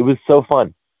 Anyway, it was so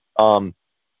fun.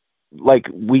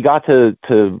 We got to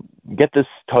get this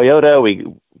Toyota. We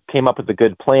came up with a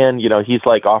good plan. He's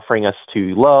like offering us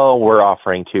too low. We're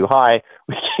offering too high.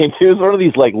 It was one of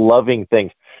these like loving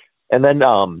things. And then,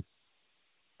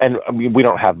 and I mean, we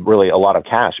don't have really a lot of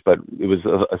cash, but it was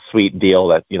a sweet deal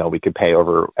that, we could pay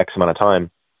over X amount of time.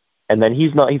 And then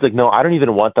he's like, no, I don't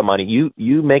even want the money.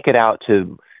 You make it out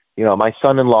to, my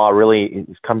son-in-law really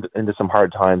has come into some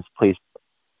hard times. Please,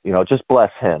 just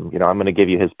bless him. I'm going to give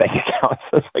you his bank account.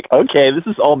 So it's like, okay, this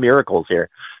is all miracles here.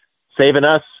 Saving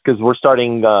us because we're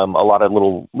starting a lot of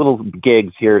little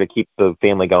gigs here to keep the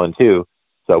family going too.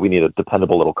 So we need a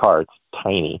dependable little car. It's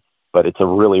tiny, but it's a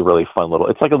really, really fun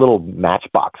it's like a little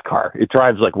Matchbox car. It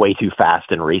drives like way too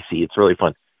fast and racy. It's really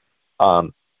fun.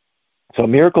 So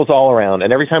miracles all around.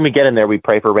 And every time we get in there, we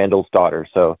pray for Randall's daughter.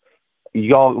 So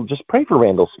y'all just pray for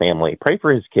Randall's family, pray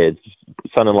for his kids,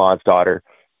 son-in-law's daughter.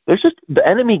 The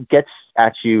enemy gets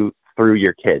at you through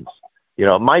your kids.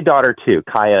 My daughter too,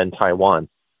 Kaya in Taiwan.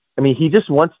 I mean, he just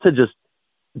wants to just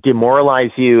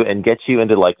demoralize you and get you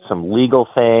into like some legal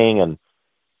thing. And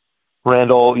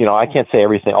Randall, I can't say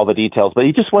everything, all the details, but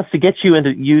he just wants to get you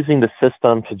into using the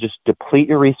system to just deplete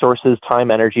your resources,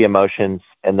 time, energy, emotions,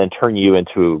 and then turn you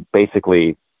into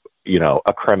basically,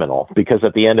 a criminal. Because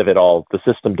at the end of it all, the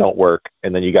system don't work,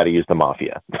 and then you got to use the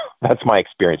mafia. That's my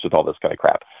experience with all this kind of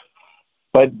crap.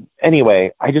 But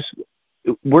anyway,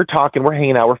 we're talking, we're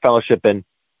hanging out, we're fellowshipping,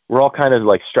 we're all kind of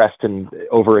like stressed and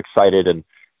overexcited,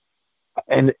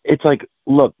 and it's like,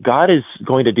 look, God is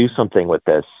going to do something with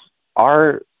this.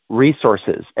 Our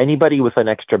resources, anybody with an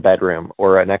extra bedroom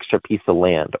or an extra piece of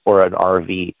land or an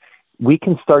RV, we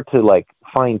can start to like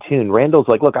fine tune. Randall's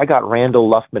like, look, I got Randall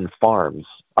Luffman Farms.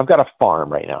 I've got a farm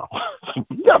right now.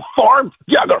 You got a farm?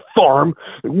 Yeah, I got a farm.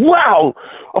 Wow,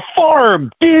 a farm,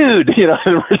 dude.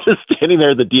 And we're just standing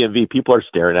there at the DMV. People are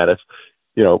staring at us.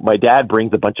 my dad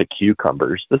brings a bunch of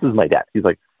cucumbers. This is my dad. He's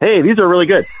like, hey, these are really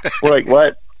good. We're like,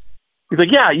 what? He's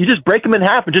like, yeah, you just break them in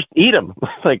half and just eat them.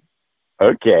 It's like,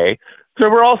 okay. So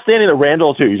we're all standing there.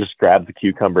 Randall, too, he just grabs the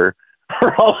cucumber.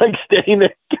 We're all like standing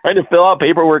there trying to fill out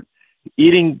paperwork,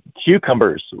 eating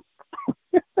cucumbers.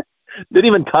 Didn't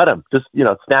even cut them. Just,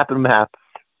 snap them in half.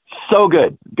 So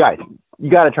good. Guys, you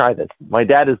got to try this. My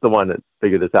dad is the one that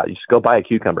figured this out. You just go buy a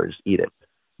cucumber, just eat it.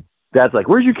 Dad's like,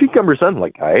 where's your cucumber, son? I'm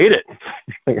like, I ate it.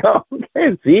 Like, oh,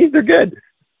 okay, see, they're good.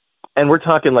 And we're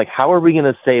talking like, how are we going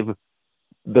to save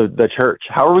the church?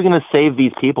 How are we going to save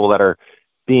these people that are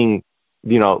being,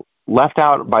 left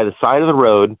out by the side of the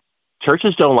road?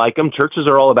 Churches don't like them. Churches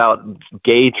are all about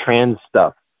gay, trans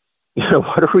stuff.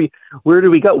 Where do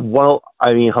we go? Well,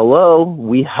 I mean, hello,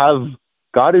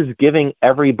 God is giving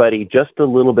everybody just a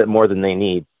little bit more than they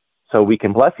need so we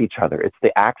can bless each other. It's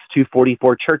the Acts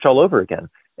 2:44 church all over again.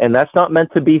 And that's not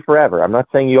meant to be forever. I'm not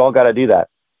saying you all got to do that.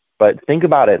 But think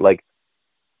about it. Like,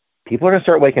 people are going to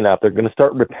start waking up. They're going to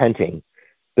start repenting.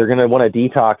 They're going to want to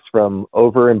detox from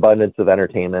overabundance of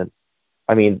entertainment.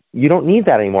 I mean, you don't need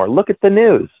that anymore. Look at the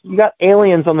news. You got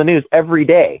aliens on the news every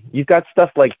day. You've got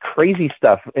stuff like crazy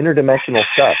stuff, interdimensional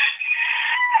stuff.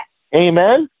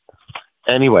 Amen?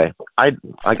 Anyway, I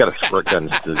got a squirt gun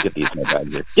to get these guys out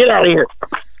of here. Get out of here!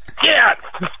 Get out!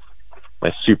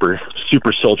 My super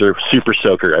soldier, super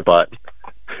soaker I bought.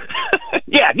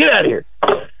 Yeah, get out of here!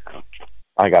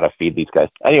 I gotta feed these guys.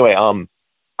 Anyway,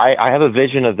 I have a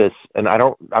vision of this, and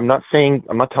I'm not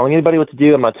telling anybody what to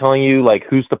do. I'm not telling you, like,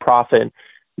 who's the prophet.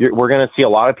 We're going to see a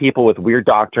lot of people with weird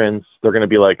doctrines. They're going to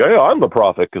be like, hey, I'm the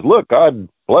prophet, because look, God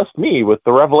blessed me with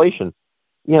the revelation.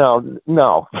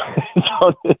 No.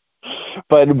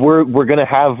 But we're going to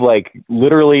have, like,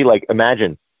 literally, like,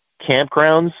 imagine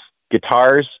campgrounds,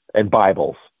 guitars, and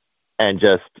Bibles, and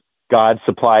just God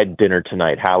supplied dinner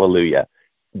tonight. Hallelujah.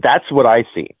 That's what I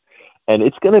see. And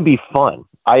it's going to be fun.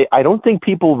 I don't think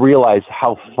people realize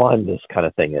how fun this kind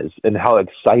of thing is and how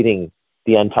exciting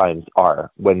the end times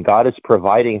are when God is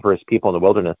providing for his people in the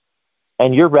wilderness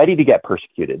and you're ready to get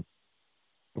persecuted.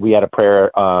 We had a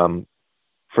prayer for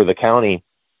the county,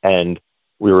 and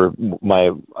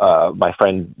my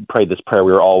friend prayed this prayer.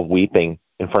 We were all weeping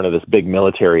in front of this big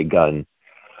military gun,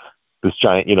 this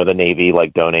giant, the Navy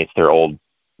like donates their old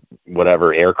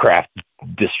whatever aircraft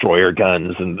destroyer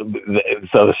guns, and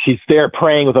so she's there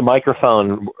praying with a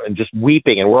microphone and just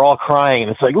weeping, and we're all crying,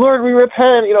 and it's like, Lord, we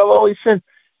repent, of all these sins.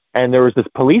 And there was this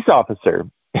police officer,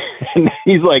 and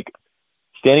he's like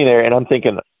standing there, and I'm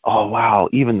thinking, oh wow,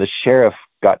 even the sheriff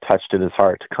got touched in his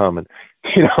heart to come, and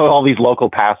all these local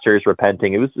pastors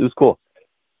repenting. It was cool.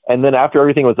 And then after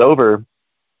everything was over,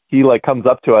 he like comes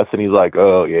up to us and he's like,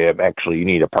 oh yeah, actually you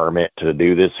need a permit to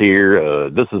do this here.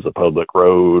 This is a public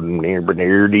road. And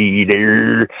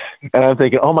I'm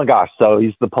thinking, oh my gosh. So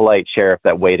he's the polite sheriff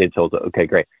that waited till, okay,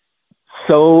 great.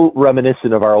 So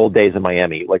reminiscent of our old days in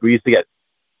Miami. Like we used to get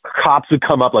cops would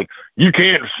come up like, you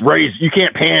can't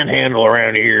panhandle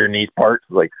around here in these parts.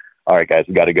 Like, all right guys,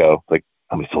 we got to go. Like,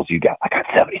 how many souls you got? I got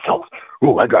 70 souls.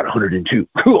 Oh, I got 102.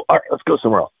 Cool. All right, let's go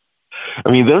somewhere else.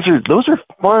 I mean, those are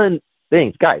fun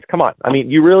things. Guys, come on. I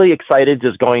mean, you really excited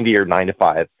just going to your 9 to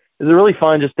 5? Is it really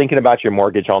fun just thinking about your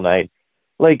mortgage all night?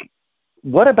 Like,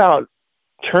 what about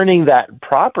turning that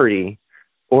property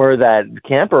or that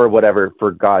camper or whatever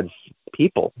for God's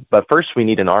people? But first we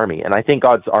need an army. And I think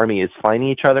God's army is finding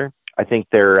each other. I think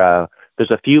there's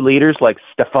a few leaders like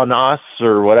Stephanos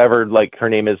or whatever, like her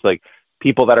name is, like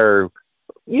people that are,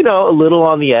 a little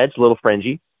on the edge, a little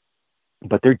fringy,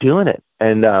 but they're doing it.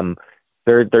 And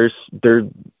they're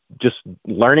just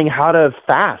learning how to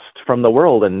fast from the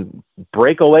world and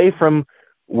break away from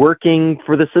working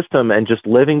for the system and just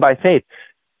living by faith.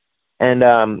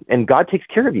 And God takes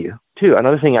care of you too.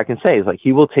 Another thing I can say is like,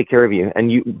 he will take care of you.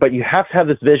 But you have to have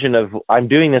this vision of, I'm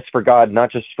doing this for God,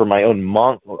 not just for my own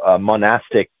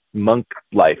monastic monk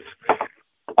life.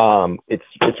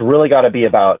 It's really got to be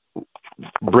about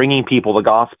bringing people the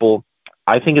gospel.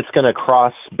 I think it's going to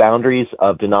cross boundaries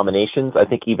of denominations. I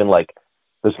think even like,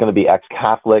 there's going to be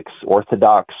ex-Catholics,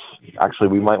 Orthodox. Actually,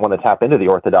 we might want to tap into the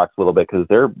Orthodox a little bit because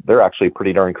they're actually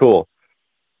pretty darn cool.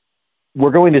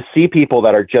 We're going to see people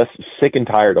that are just sick and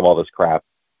tired of all this crap,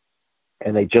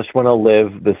 and they just want to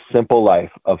live the simple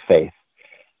life of faith.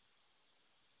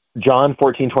 John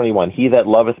 14:21, he that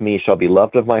loveth me shall be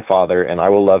loved of my Father, and I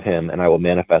will love him, and I will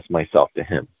manifest myself to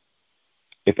him.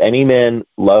 If any man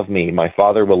love me, my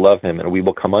Father will love him, and we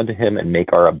will come unto him and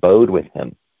make our abode with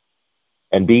him.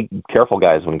 And be careful,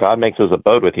 guys. When God makes his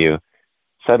abode with you,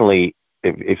 suddenly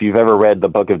if you've ever read the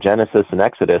book of Genesis and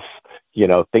Exodus,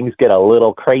 things get a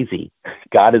little crazy.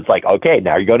 God is like, okay,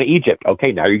 now you're going to Egypt.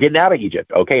 Okay, now you're getting out of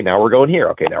Egypt. Okay, now we're going here.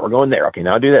 Okay, now we're going there. Okay,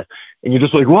 now do this. And you're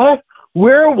just like, what?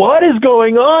 What is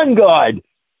going on, God?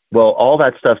 Well, all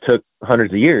that stuff took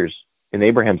hundreds of years in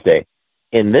Abraham's day.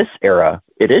 In this era,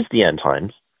 it is the end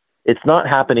times. It's not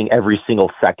happening every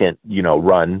single second,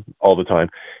 run all the time.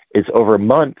 It's over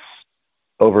months,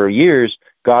 over years.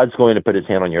 God's going to put his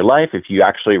hand on your life. If you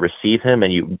actually receive him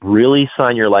and you really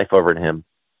sign your life over to him,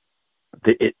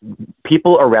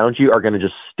 people around you are going to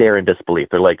just stare in disbelief.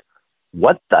 They're like,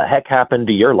 what the heck happened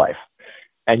to your life?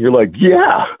 And you're like,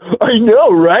 yeah, I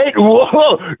know, right?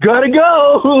 Whoa, gotta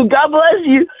go. God bless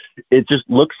you. It just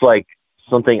looks like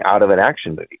something out of an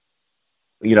action movie.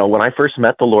 When I first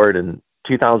met the Lord in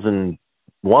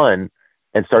 2001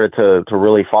 and started to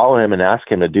really follow him and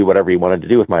ask him to do whatever he wanted to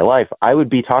do with my life, I would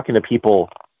be talking to people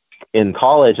in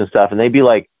college and stuff, and they'd be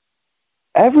like,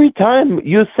 every time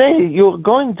you say you're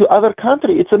going to other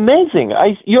country, it's amazing.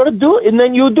 You're do it, and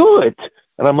then you do it.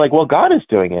 And I'm like, well, God is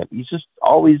doing it. He's just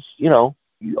always,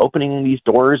 opening these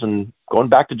doors and going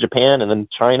back to Japan and then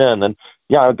China, and then,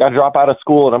 I've got to drop out of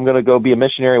school and I'm going to go be a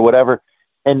missionary, whatever.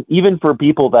 And even for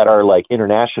people that are like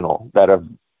international, that have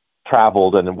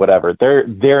traveled and whatever, they're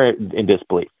in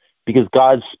disbelief, because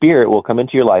God's Spirit will come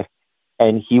into your life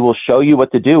and he will show you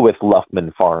what to do with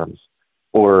Luffman Farms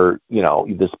or,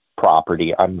 this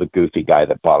property. I'm the goofy guy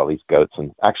that bought all these goats,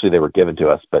 and actually they were given to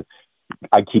us, but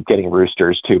I keep getting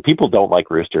roosters too. People don't like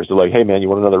roosters. They're like, hey man, you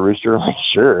want another rooster? I'm like,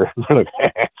 sure. They're like,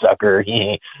 sucker.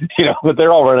 But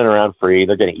they're all running around free.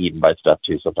 They're getting eaten by stuff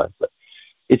too sometimes. But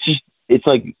it's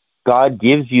like God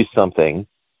gives you something,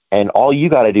 and all you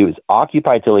got to do is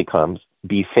occupy till he comes,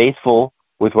 be faithful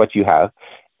with what you have,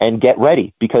 and get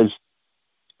ready. Because,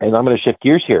 and I'm going to shift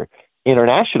gears here,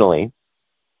 internationally,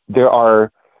 there are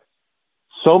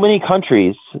so many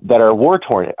countries that are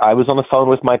war-torn. I was on the phone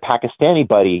with my Pakistani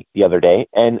buddy the other day,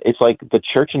 and it's like the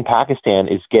church in Pakistan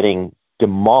is getting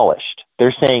demolished.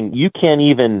 They're saying you can't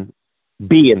even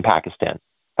be in Pakistan.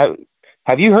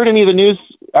 Have you heard any of the news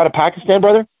out of Pakistan,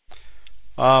 brother?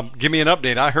 Give me an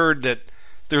update. I heard that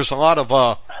there's a lot of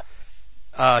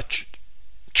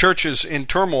churches in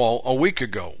turmoil a week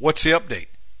ago. What's the update?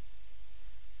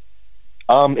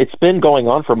 It's been going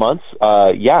on for months.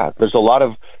 There's a lot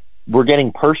of, we're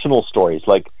getting personal stories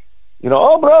like,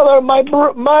 oh brother,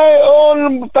 my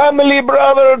own family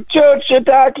brother church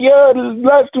attacked here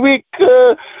last week.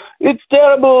 It's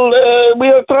terrible. We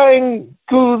are trying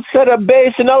to set a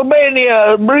base in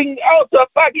Albania, bring out the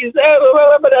Pakistan.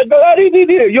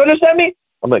 You understand me?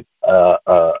 I'm like,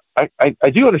 I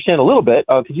do understand a little bit.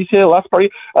 Could you say the last part?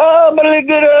 I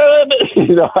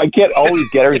can't always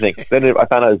get everything. Then I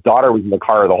found out his daughter was in the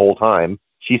car the whole time.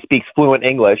 She speaks fluent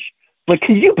English. I'm like,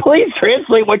 can you please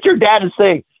translate what your dad is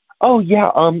saying? Oh yeah.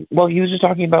 Well, he was just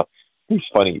talking about. It's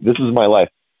funny. This is my life.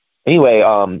 Anyway,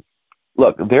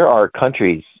 look, there are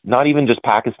countries, not even just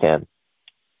Pakistan,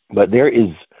 but there is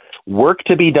work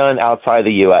to be done outside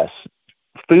the U.S.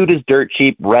 Food is dirt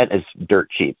cheap, rent is dirt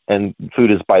cheap, and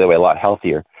food is, by the way, a lot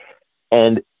healthier.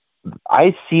 And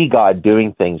I see God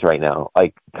doing things right now,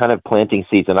 like kind of planting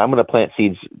seeds, and I'm going to plant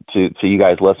seeds to you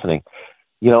guys listening.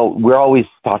 We're always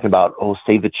talking about,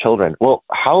 save the children. Well,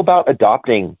 how about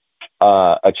adopting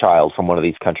a child from one of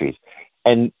these countries?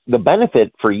 And the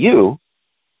benefit for you,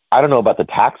 I don't know about the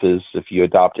taxes if you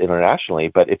adopt internationally,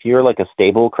 but if you're like a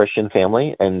stable Christian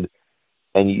family, and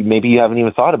maybe you haven't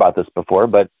even thought about this before,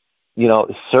 but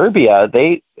Serbia,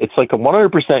 it's like a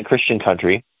 100% Christian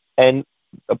country, and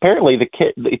apparently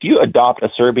if you adopt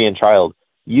a Serbian child,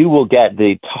 you will get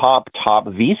the top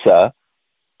visa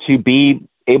to be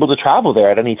able to travel there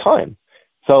at any time.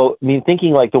 So,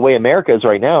 thinking like the way America is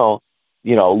right now,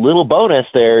 little bonus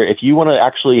there, if you want to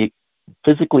actually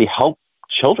physically help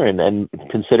children and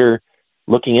consider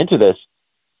looking into this,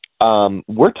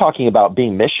 we're talking about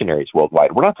being missionaries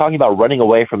worldwide. We're not talking about running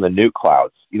away from the nuke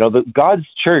clouds. God's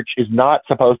church is not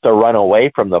supposed to run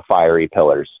away from the fiery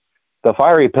pillars. The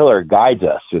fiery pillar guides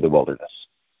us through the wilderness.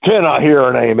 Can I hear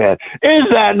an amen? Is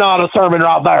that not a sermon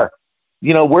right there?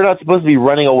 We're not supposed to be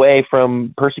running away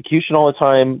from persecution all the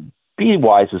time. Be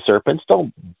wise as serpents.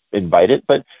 Don't invite it.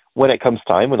 But when it comes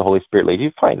time, when the Holy Spirit leads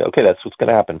you, fine. Okay, that's what's going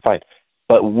to happen. Fine.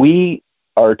 But we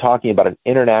are talking about an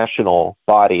international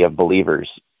body of believers,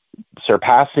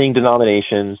 surpassing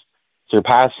denominations,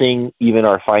 surpassing even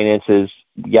our finances.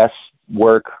 Yes,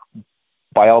 work,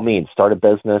 by all means, start a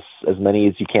business, as many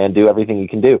as you can, do everything you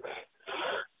can do.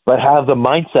 But have the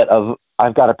mindset of,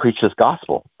 I've got to preach this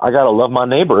gospel. I got to love my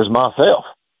neighbor as myself.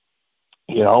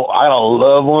 I got to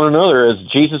love one another as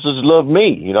Jesus has loved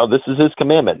me. This is his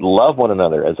commandment. Love one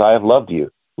another as I have loved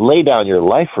you. lay down your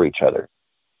life for each other.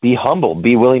 Be humble.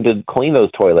 Be willing to clean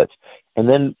those toilets. And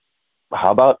then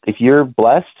how about if you're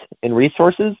blessed in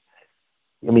resources?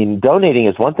 I mean, donating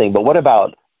is one thing, but what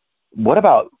about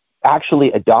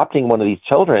actually adopting one of these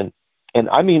children? And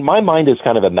I mean, my mind is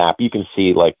kind of a map. You can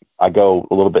see, like, I go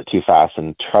a little bit too fast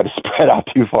and try to spread out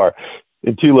too far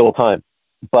in too little time.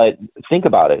 But think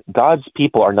about it. God's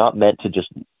people are not meant to just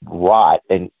rot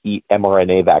and eat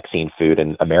mRNA vaccine food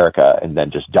in America and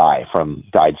then just died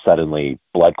suddenly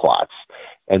blood clots.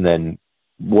 And then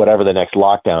whatever the next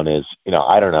lockdown is,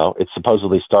 I don't know. It's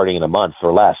supposedly starting in a month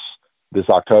or less. This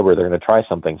October, they're going to try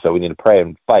something. So we need to pray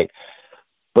and fight.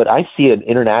 But I see an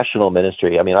international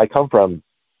ministry. I mean,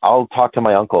 I'll talk to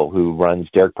my uncle who runs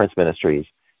Derek Prince Ministries,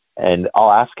 and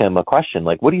I'll ask him a question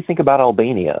like, what do you think about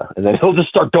Albania? And then he'll just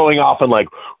start going off and like,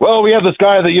 well, we have this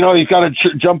guy that, he's got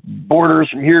to jump borders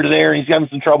from here to there, and he's having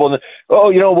some trouble. And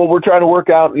then, we're trying to work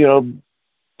out,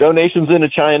 donations into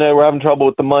China. We're having trouble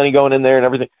with the money going in there and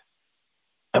everything.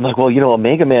 I'm like, well,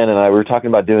 Omegaman and I were talking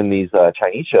about doing these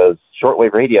Chinese shows,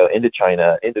 shortwave radio into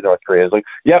China, into North Korea. I was like,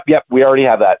 yep, we already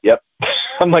have that. Yep.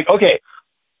 I'm like, okay,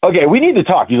 we need to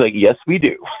talk. He's like, yes, we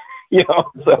do.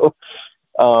 So,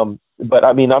 but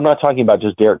I mean, I'm not talking about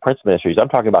just Derek Prince Ministries. I'm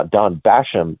talking about Don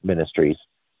Basham Ministries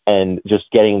and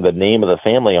just getting the name of the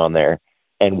family on there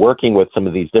and working with some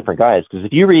of these different guys. Because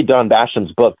if you read Don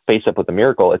Basham's book, Face Up with a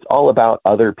Miracle, it's all about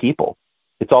other people.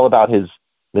 It's all about his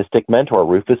mystic mentor,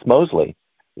 Rufus Mosley.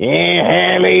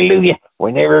 Yeah, hallelujah.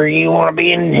 Whenever you want to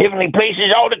be in heavenly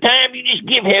places all the time, you just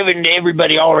give heaven to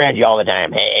everybody all around you all the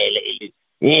time. Hallelujah.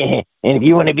 Yeah, and if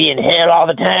you want to be in hell all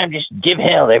the time, just give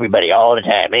hell to everybody all the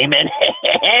time. Amen.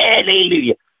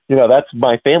 Hallelujah. That's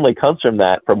my family comes from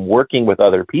that, from working with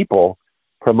other people,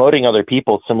 promoting other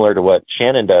people, similar to what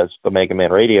Shannon does, Omegaman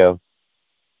Radio.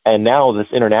 And now this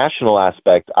international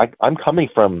aspect, I'm coming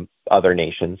from other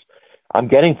nations. I'm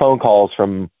getting phone calls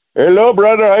from, hello,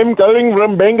 brother, I'm calling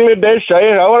from Bangladesh.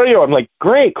 How are you? I'm like,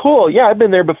 great, cool. Yeah, I've been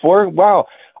there before. Wow.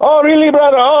 Oh, really,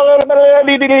 brother?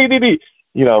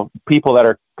 People that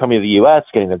are coming to the U.S.,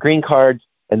 getting their green cards,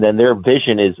 and then their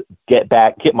vision is get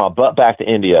my butt back to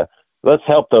India. Let's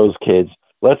help those kids.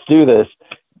 Let's do this.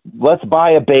 Let's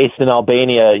buy a base in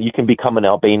Albania. You can become an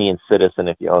Albanian citizen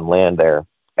if you own land there.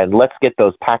 And let's get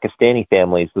those Pakistani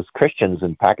families, those Christians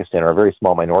in Pakistan are a very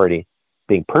small minority,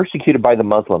 being persecuted by the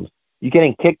Muslims. You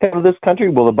getting kicked out of this country?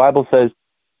 Well, the Bible says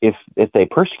if they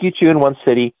persecute you in one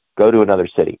city, go to another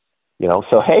city.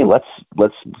 So hey, let's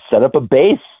set up a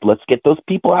base. Let's get those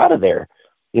people out of there.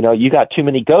 You got too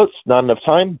many goats, not enough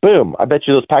time. Boom! I bet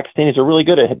you those Pakistanis are really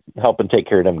good at helping take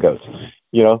care of them goats.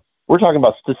 We're talking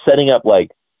about setting up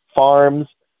like farms,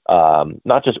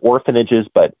 not just orphanages,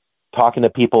 but talking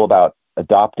to people about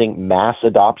adopting, mass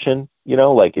adoption.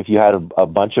 Like if you had a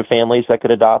bunch of families that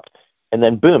could adopt. And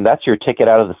then, boom, that's your ticket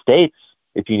out of the States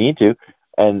if you need to.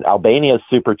 And Albania is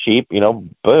super cheap.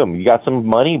 Boom, you got some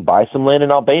money, buy some land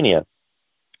in Albania.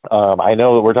 I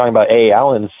know that we're talking about A.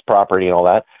 Allen's property and all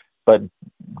that, but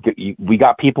we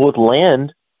got people with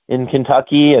land in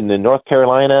Kentucky and in North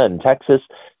Carolina and Texas.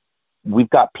 We've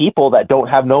got people that don't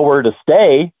have nowhere to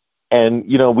stay, and,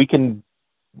 we don't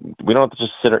have to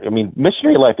just sit.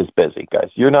 Missionary life is busy, guys.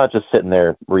 You're not just sitting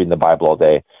there reading the Bible all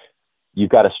day. You've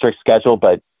got a strict schedule,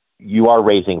 but you are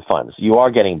raising funds. You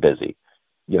are getting busy.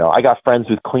 I got friends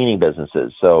with cleaning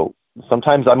businesses. So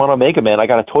sometimes I'm on Omegaman. I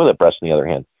got a toilet brush in the other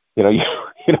hand.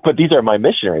 But these are my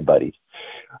missionary buddies.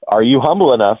 Are you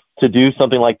humble enough to do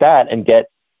something like that and get,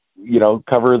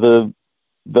 cover the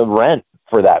rent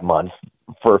for that month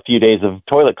for a few days of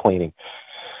toilet cleaning?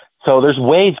 So there's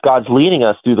ways God's leading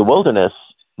us through the wilderness.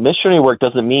 Missionary work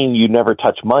doesn't mean you never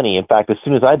touch money. In fact, as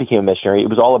soon as I became a missionary, it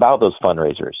was all about those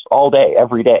fundraisers all day,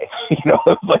 every day. It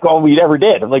was like all we ever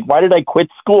did. I'm like, why did I quit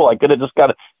school? I could have just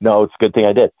no, it's a good thing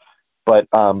I did. But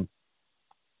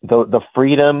the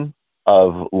freedom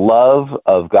of love,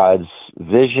 of God's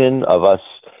vision, of us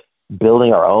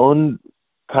building our own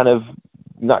kind of,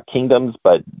 not kingdoms,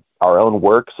 but our own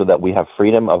work so that we have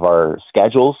freedom of our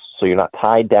schedules. So you're not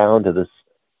tied down to this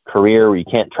career where you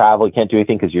can't travel, you can't do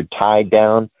anything because you're tied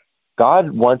down.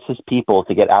 God wants his people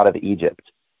to get out of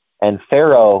Egypt. And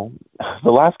Pharaoh,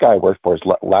 the last guy I worked for,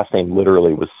 his last name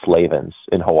literally was Slavens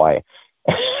in Hawaii.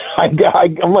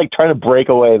 I'm like trying to break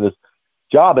away this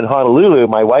job in Honolulu.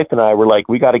 My wife and I were like,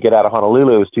 we got to get out of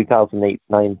Honolulu. It was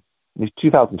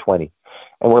 2020.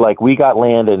 And we're like, we got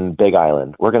land in Big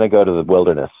Island. We're going to go to the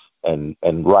wilderness and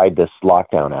ride this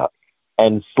lockdown out.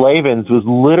 And Slavens was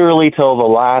literally till the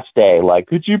last day, like,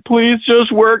 could you please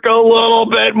just work a little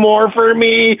bit more for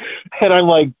me? And I'm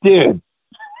like, dude,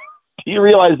 do you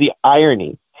realize the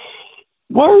irony?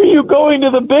 Why are you going to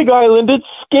the Big Island? It's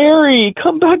scary.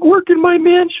 Come back, work in my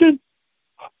mansion.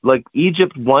 Like,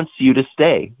 Egypt wants you to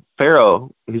stay.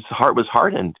 Pharaoh, his heart was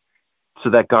hardened so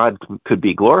that God could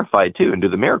be glorified too and do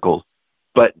the miracles.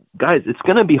 But guys, it's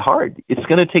going to be hard. It's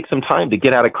going to take some time to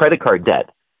get out of credit card debt,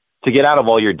 to get out of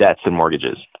all your debts and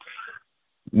mortgages.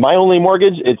 My only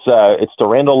mortgage, it's to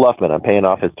Randall Luffman. I'm paying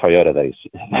off his Toyota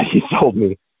that he sold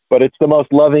me. But it's the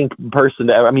most loving person.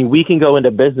 I mean, we can go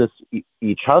into business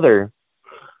each other,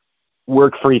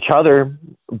 work for each other,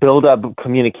 build up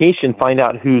communication, find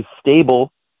out who's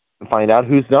stable, find out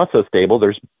who's not so stable.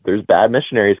 There's bad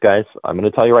missionaries, guys. I'm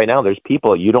going to tell you right now, there's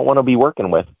people you don't want to be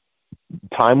working with.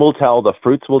 Time will tell. The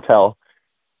fruits will tell.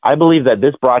 I believe that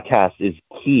this broadcast is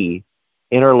key,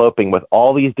 interloping with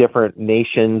all these different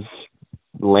nations,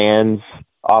 lands,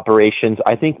 operations.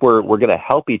 I think we're going to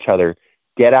help each other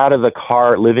get out of the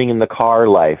car, living in the car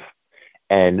life.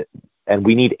 And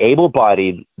we need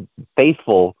able-bodied,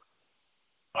 faithful,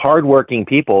 hardworking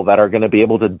people that are going to be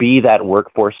able to be that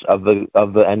workforce of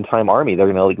the end time army.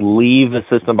 They're going to leave the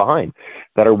system behind,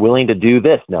 that are willing to do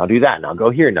this, now do that, now go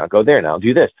here, now go there, now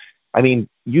do this. I mean,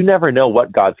 you never know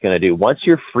what God's going to do. Once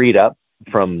you're freed up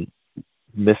from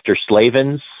Mr.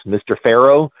 Slavens, Mr.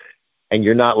 Pharaoh, and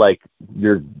you're not like,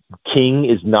 your king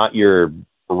is not your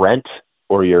rent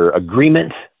or your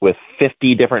agreement with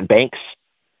 50 different banks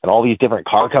and all these different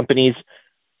car companies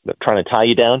that are trying to tie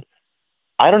you down.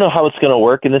 I don't know how it's going to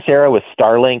work in this era with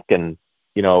Starlink, and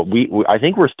I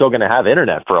think we're still going to have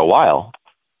internet for a while.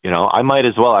 I might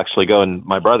as well actually go, and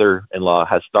my brother-in-law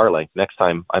has Starlink. Next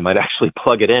time, I might actually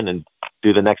plug it in and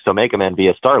do the next Omegaman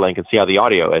via Starlink and see how the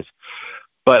audio is.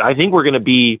 But I think we're going to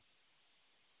be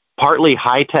partly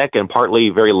high-tech and partly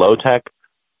very low-tech.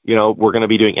 We're going to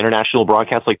be doing international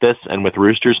broadcasts like this, and with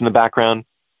roosters in the background.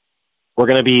 We're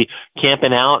going to be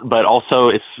camping out, but also,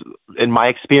 it's, in my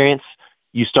experience,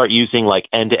 you start using like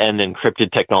end-to-end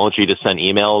encrypted technology to send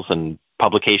emails and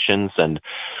publications, and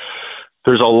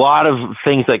there's a lot of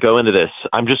things that go into this.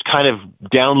 I'm just kind of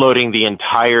downloading the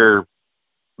entire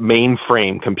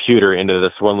mainframe computer into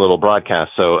this one little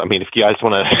broadcast. So, I mean, if you guys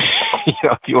want to,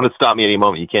 if you want to stop me any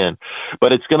moment, you can.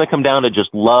 But it's going to come down to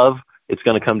just love. It's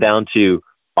going to come down to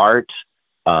art,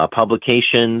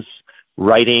 publications,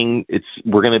 writing.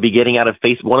 We're going to be getting out of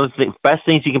Facebook. One of the best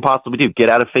things you can possibly do, get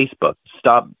out of Facebook.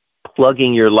 Stop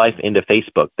plugging your life into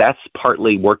Facebook. That's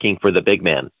partly working for the big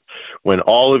man. When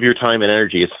all of your time and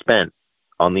energy is spent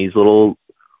on these little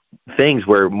things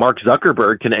where Mark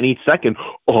Zuckerberg can any second,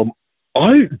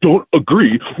 I don't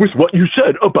agree with what you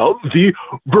said about the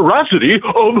veracity of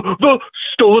the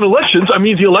stolen elections. I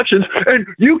mean, the elections, and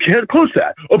you can't post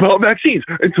that about vaccines.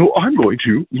 And so I'm going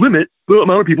to limit the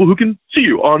amount of people who can see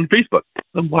you on Facebook.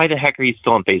 Then why the heck are you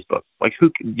still on Facebook? Like,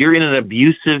 you're in an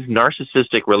abusive,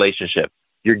 narcissistic relationship.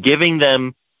 You're giving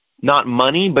them not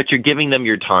money, but you're giving them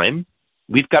your time.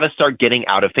 We've got to start getting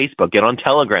out of Facebook. Get on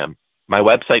Telegram. My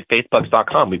website,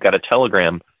 facebook.com. We've got a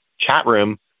Telegram chat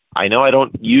room. I know I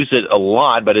don't use it a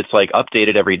lot, but it's like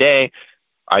updated every day.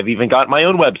 I've even got my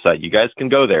own website. You guys can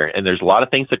go there, and there's a lot of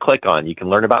things to click on. You can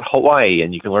learn about Hawaii,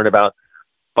 and you can learn about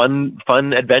fun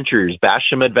adventures,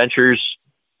 Basham adventures,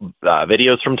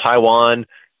 videos from Taiwan.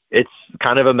 It's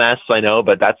kind of a mess, I know,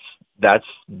 but that's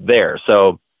there.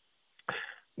 So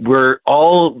we're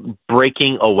all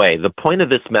breaking away. The point of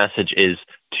this message is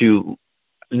to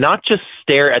not just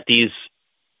stare at these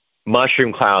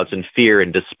mushroom clouds in fear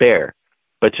and despair,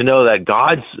 but to know that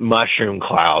God's mushroom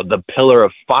cloud, the pillar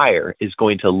of fire, is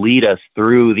going to lead us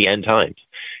through the end times.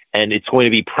 And it's going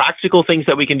to be practical things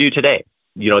that we can do today.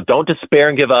 Don't despair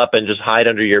and give up and just hide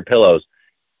under your pillows.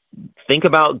 Think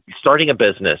about starting a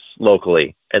business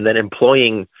locally and then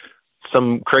employing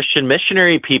some Christian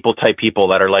missionary type people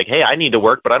that are like, hey, I need to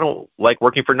work, but I don't like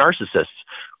working for narcissists.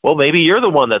 Well, maybe you're the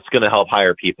one that's going to help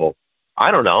hire people. I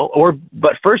don't know.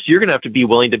 But first, you're going to have to be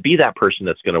willing to be that person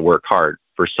that's going to work hard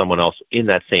for someone else in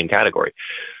that same category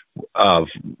of,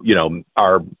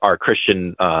 our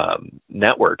Christian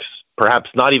networks. Perhaps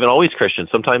not even always Christian.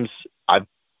 Sometimes I've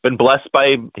been blessed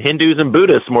by Hindus and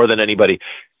Buddhists more than anybody.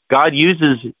 God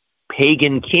uses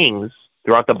pagan kings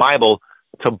throughout the Bible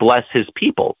to bless his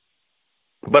people.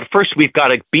 But first, we've got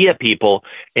to be a people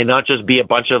and not just be a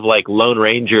bunch of like Lone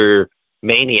Ranger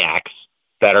maniacs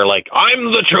that are like,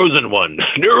 I'm the chosen one.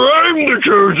 I'm the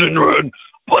chosen one.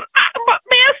 But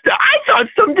Master, I thought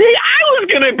someday I was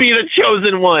going to be the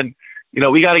chosen one.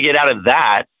 We got to get out of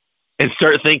that and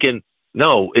start thinking,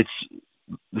 no, it's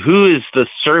who is the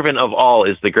servant of all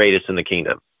is the greatest in the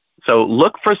kingdom. So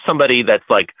look for somebody that's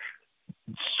like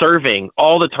serving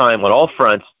all the time on all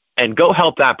fronts and go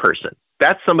help that person.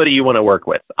 That's somebody you want to work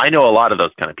with. I know a lot of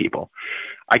those kind of people.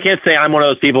 I can't say I'm one of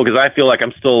those people because I feel like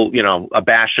I'm still, a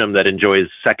Basham that enjoys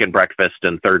second breakfast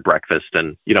and third breakfast.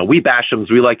 And, we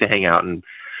Bashams, we like to hang out.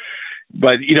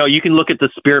 But you can look at the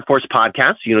Spirit Force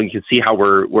podcast. You can see how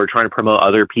we're trying to promote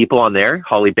other people on there.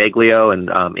 Holly Baglio and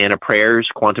Anna Prayers,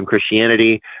 Quantum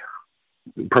Christianity,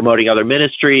 promoting other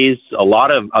ministries, a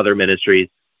lot of other ministries.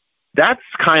 That's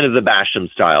kind of the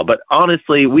Basham style. But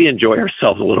honestly, we enjoy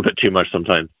ourselves a little bit too much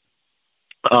sometimes.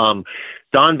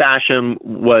 Don Basham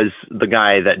was the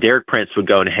guy that Derek Prince would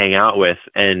go and hang out with,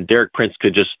 and Derek Prince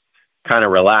could just kind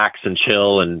of relax and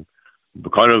chill and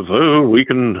kind of, we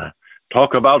can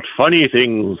talk about funny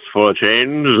things for a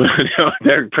change.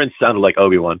 Derek Prince sounded like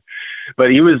Obi-Wan,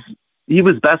 but he was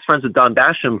best friends with Don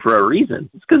Basham for a reason.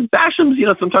 It's because Basham's,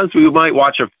 sometimes we might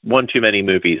watch one too many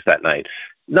movies that night.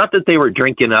 Not that they were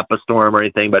drinking up a storm or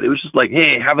anything, but it was just like,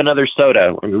 hey, have another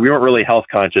soda. I mean, we weren't really health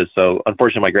conscious, so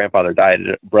unfortunately my grandfather died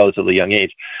at a relatively young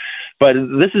age. But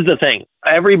this is the thing.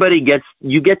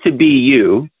 You get to be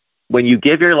you. When you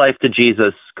give your life to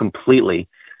Jesus completely,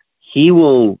 he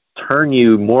will turn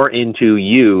you more into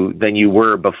you than you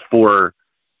were before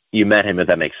you met him, if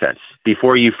that makes sense.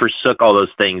 Before you forsook all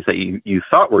those things that you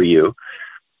thought were you.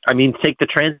 I mean, take the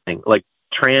trans thing. Like,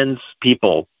 trans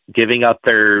people giving up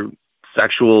their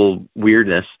sexual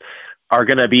weirdness are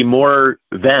going to be more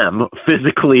them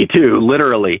physically too,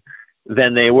 literally,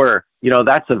 than they were.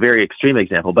 That's a very extreme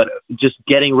example, but just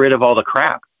getting rid of all the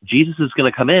crap. Jesus is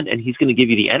going to come in and he's going to give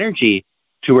you the energy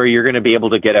to where you're going to be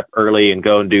able to get up early and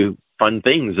go and do fun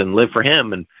things and live for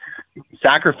him and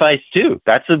sacrifice too.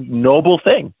 That's a noble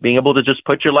thing, being able to just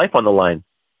put your life on the line.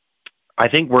 I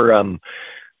think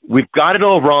we've got it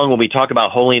all wrong when we talk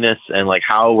about holiness and like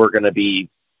how we're going to be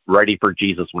ready for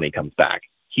Jesus when he comes back.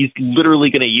 He's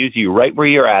literally going to use you right where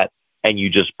you're at, and you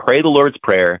just pray the Lord's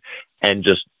Prayer, and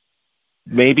just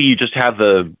maybe you just have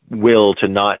the will to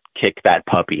not kick that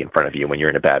puppy in front of you when you're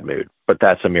in a bad mood. But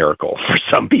that's a miracle for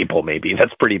some people. Maybe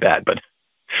that's pretty bad. But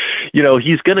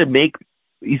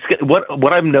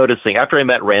what I'm noticing after I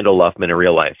met Randall Luffman in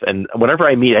real life, and whenever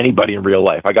I meet anybody in real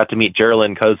life, I got to meet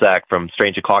Geraldine Kozak from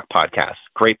Strange O'Clock podcast.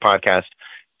 Great podcast.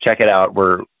 Check it out.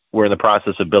 We're in the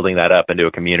process of building that up into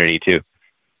a community too.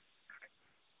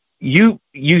 You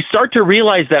start to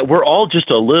realize that we're all just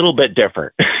a little bit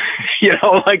different.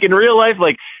 Like in real life,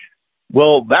 like,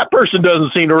 well, that person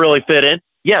doesn't seem to really fit in.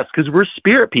 Yes, because we're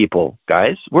spirit people,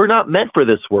 guys. We're not meant for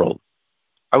this world.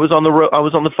 I was on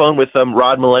the phone with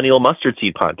Rod Millennial Mustard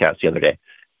Seed podcast the other day,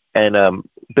 and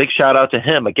big shout out to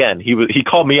him again. He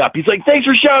called me up. He's like, "Thanks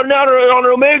for shouting out on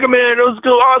Omegaman. It was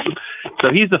so awesome."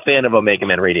 So he's a fan of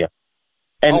Omegaman Radio.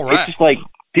 And It's just like,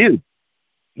 dude,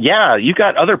 yeah, you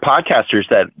got other podcasters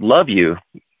that love you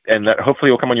and that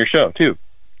hopefully will come on your show too.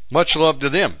 Much love to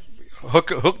them.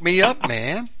 Hook me up,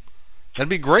 man. That'd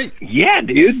be great. Yeah,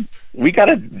 dude. We got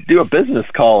to do a business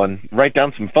call and write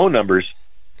down some phone numbers.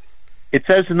 It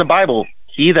says in the Bible,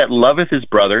 he that loveth his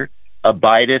brother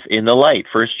abideth in the light.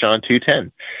 1 John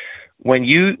 2:10.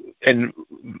 And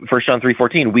 1 John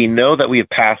 3:14, we know that we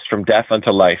have passed from death unto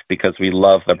life because we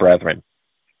love the brethren.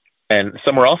 And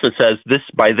somewhere else it says,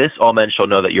 by this all men shall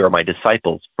know that you are my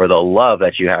disciples, for the love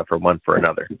that you have for one for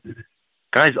another.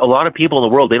 Guys, a lot of people in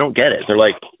the world, they don't get it. They're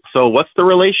like, so what's the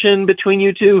relation between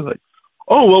you two? Like,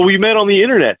 oh, well, we met on the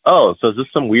internet. Oh, so is this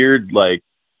some weird, like,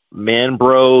 man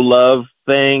bro love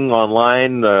thing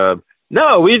online?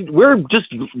 No, we're just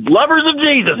lovers of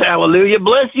Jesus. Hallelujah.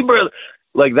 Bless you, brother.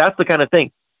 Like, that's the kind of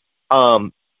thing. I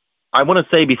want to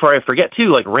say before I forget too,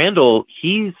 like Randall,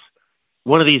 he's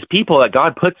one of these people that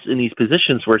God puts in these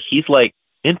positions where he's like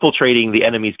infiltrating the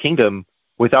enemy's kingdom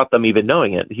without them even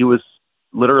knowing it. He was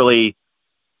literally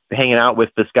hanging out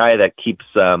with this guy that keeps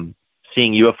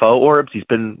seeing UFO orbs. He's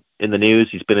been in the news.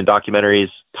 He's been in documentaries,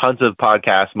 tons of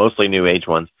podcasts, mostly New Age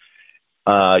ones.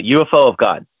 UFO of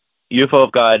God,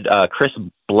 Chris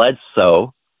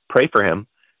Bledsoe, pray for him,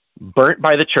 burnt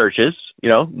by the churches.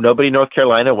 Nobody in North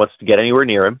Carolina wants to get anywhere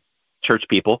near him, church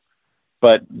people.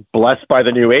 But blessed by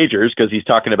the New Agers because he's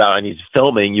talking about and he's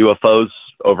filming UFOs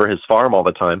over his farm all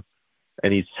the time.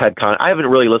 And he's had I haven't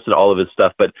really listened to all of his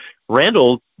stuff, but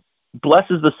Randall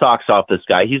blesses the socks off this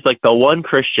guy. He's like the one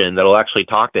Christian that'll actually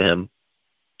talk to him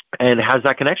and has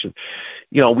that connection.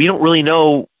 We don't really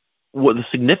know what the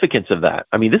significance of that.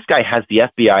 I mean, this guy has the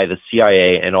FBI, the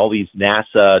CIA, and all these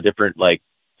NASA, different like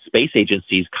space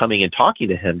agencies coming and talking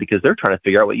to him because they're trying to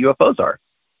figure out what UFOs are.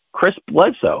 Chris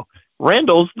Bledsoe.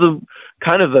 Randall's the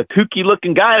kind of the kooky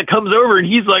looking guy that comes over and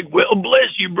he's like, well,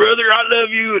 bless you, brother. I love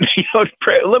you.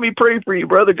 And let me pray for you,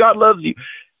 brother. God loves you.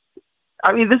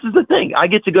 I mean, this is the thing. I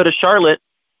get to go to Charlotte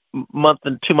 2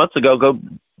 months ago, go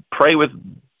pray with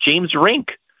James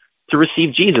Rink to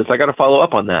receive Jesus. I got to follow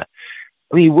up on that.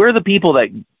 I mean, we're the people that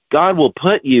God will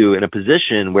put you in a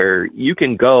position where you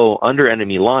can go under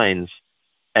enemy lines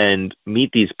and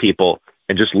meet these people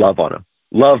and just love on them.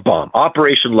 Love bomb.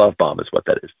 Operation Love Bomb is what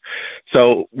that is.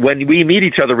 So when we meet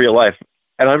each other in real life,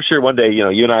 and I'm sure one day, you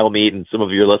and I will meet and some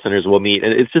of your listeners will meet,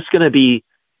 and it's just going to be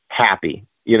happy.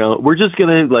 We're just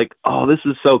going to oh, this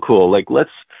is so cool.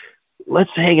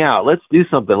 Let's hang out. Let's do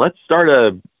something. Let's start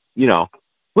a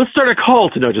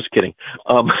cult. No, just kidding.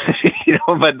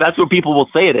 But that's what people will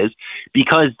say it is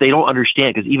because they don't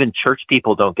understand, because even church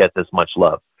people don't get this much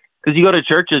love. Because you go to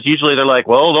churches, usually they're like,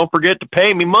 well, don't forget to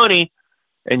pay me money.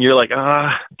 And you're like,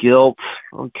 guilt.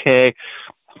 Okay.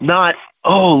 Not,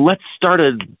 let's start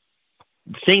a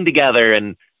thing together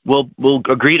and we'll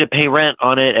agree to pay rent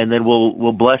on it. And then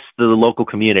we'll bless the local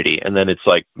community. And then it's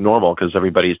like normal because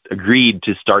everybody's agreed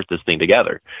to start this thing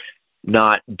together,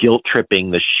 not guilt tripping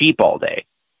the sheep all day.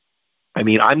 I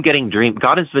mean, I'm getting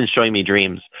God has been showing me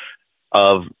dreams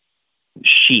of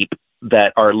sheep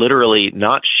that are literally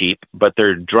not sheep, but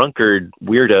they're drunkard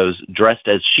weirdos dressed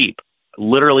as sheep.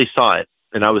 Literally saw it.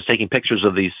 And I was taking pictures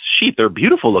of these sheep. They're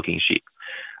beautiful looking sheep.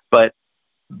 But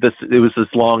it was this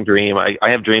long dream. I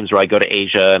have dreams where I go to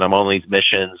Asia and I'm on these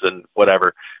missions and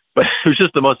whatever. But it was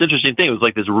just the most interesting thing. It was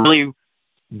like this really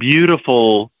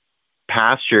beautiful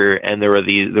pasture, and there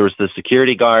was the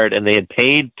security guard, and they had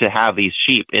paid to have these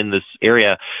sheep in this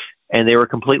area, and they were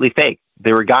completely fake.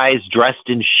 They were guys dressed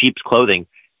in sheep's clothing.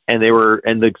 And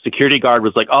the security guard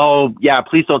was like, oh, yeah,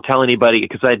 please don't tell anybody,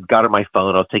 because I had got on my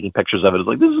phone. I was taking pictures of it. I was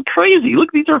like, this is crazy.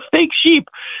 Look, these are fake sheep.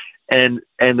 And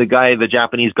the guy, the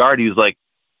Japanese guard, he was like,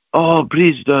 oh,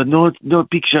 please, no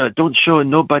picture. Don't show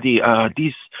nobody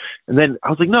these. And then I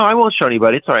was like, no, I won't show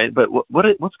anybody. It's all right. But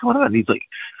what's going on? And he's like,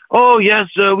 oh, yes,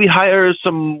 we hire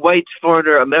some white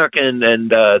foreigner American, and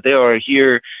they are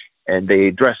here. And they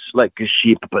dress like a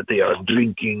sheep, but they are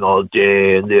drinking all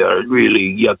day, and they are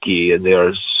really yucky, and they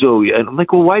are so... And I'm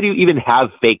like, well, why do you even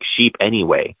have fake sheep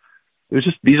anyway? It was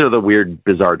just, these are the weird,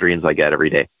 bizarre dreams I get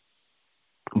every day.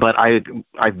 But I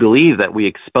believe that we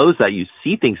expose that. You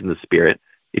see things in the spirit.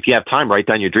 If you have time, write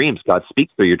down your dreams. God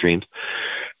speaks through your dreams.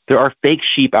 There are fake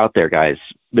sheep out there, guys.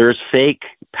 There's fake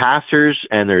pastors,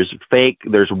 and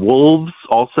there's wolves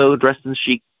also dressed in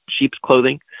sheep's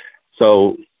clothing.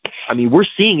 So... I mean, we're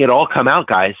seeing it all come out,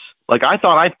 guys. Like, I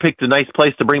thought I picked a nice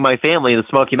place to bring my family in the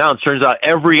Smoky Mountains. Turns out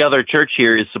every other church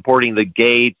here is supporting the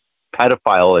gay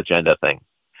pedophile agenda thing.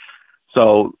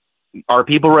 So are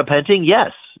people repenting?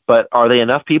 Yes. But are they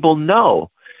enough people?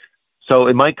 No. So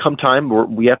it might come time where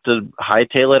we have to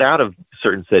hightail it out of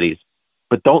certain cities.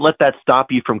 But don't let that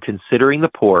stop you from considering the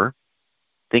poor.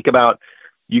 Think about...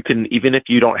 You can, even if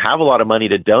you don't have a lot of money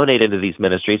to donate into these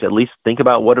ministries, at least think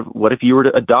about what if you were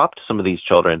to adopt some of these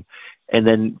children, and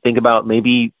then think about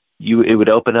maybe it would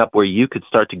open up where you could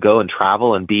start to go and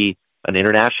travel and be an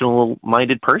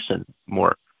international-minded person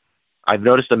more. I've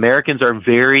noticed Americans are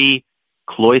very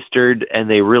cloistered, and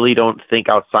they really don't think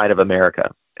outside of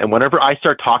America. And whenever I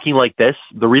start talking like this,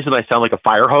 the reason I sound like a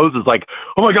fire hose is like,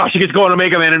 oh my gosh, you get to go on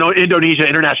Omegaman in Indonesia,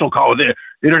 international call, the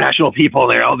international people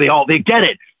there. They get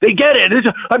it. They get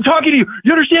it. I'm talking to you.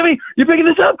 You understand me? You're picking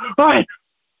this up? All right.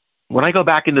 When I go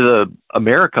back into the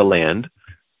America land,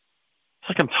 it's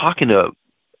like I'm talking to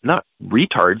not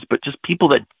retards, but just people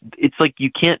that it's like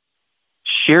you can't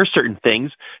share certain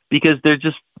things because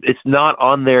it's not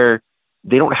on their,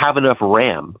 they don't have enough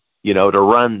RAM, to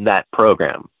run that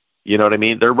program. You know what I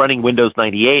mean? They're running Windows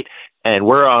 98, and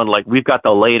we're on, we've got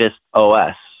the latest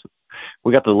OS.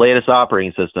 We got the latest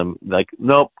operating system. Like,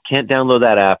 nope, can't download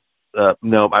that app.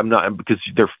 No, I'm not, because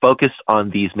they're focused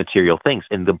on these material things.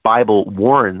 And the Bible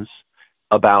warns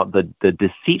about the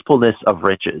deceitfulness of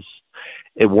riches.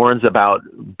 It warns about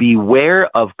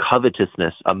beware of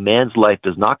covetousness. A man's life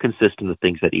does not consist in the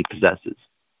things that he possesses.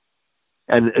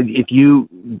 And if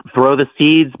you throw the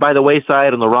seeds by the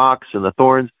wayside and the rocks and the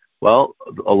thorns, well,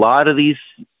 a lot of these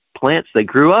plants, they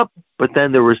grew up, but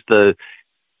then there was the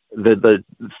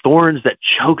thorns that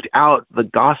choked out the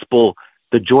gospel,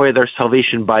 the joy of their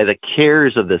salvation by the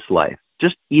cares of this life.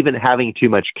 Just even having too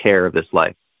much care of this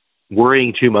life,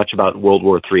 worrying too much about World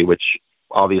War III, which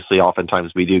obviously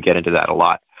oftentimes we do get into that a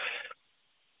lot.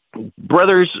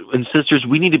 Brothers and sisters,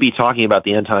 we need to be talking about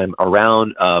the end time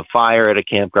around a fire at a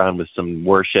campground with some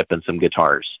worship and some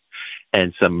guitars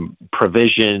and some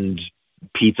provisioned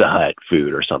Pizza Hut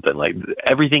food or something. Like,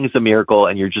 everything is a miracle,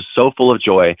 and you're just so full of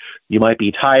joy. You might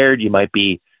be tired. You might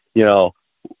be, a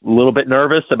little bit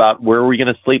nervous about where are we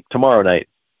going to sleep tomorrow night.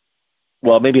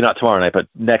 Well, maybe not tomorrow night, but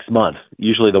next month.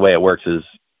 Usually the way it works is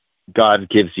God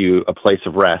gives you a place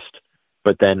of rest,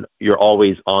 but then you're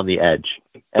always on the edge.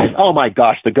 And oh my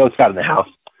gosh, the goats got in the house.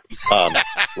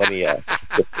 Let me just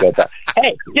go back.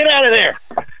 Hey, get out of there!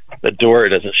 The door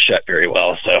doesn't shut very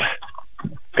well, so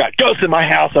got ghosts in my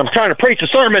house. I'm trying to preach a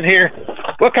sermon here.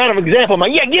 What kind of example am I?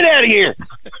 Yeah, get out of here!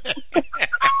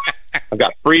 I've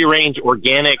got free-range,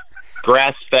 organic,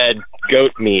 grass-fed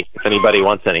goat meat, if anybody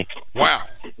wants any. Wow.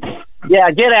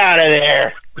 Yeah, get out of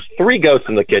there. There's 3 ghosts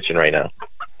in the kitchen right now.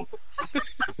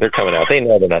 They're coming out. They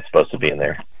know they're not supposed to be in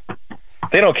there.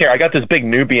 They don't care. I got this big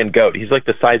Nubian goat. He's like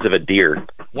the size of a deer.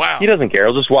 Wow. He doesn't care.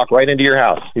 He'll just walk right into your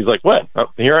house. He's like, what?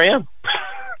 Oh, here I am.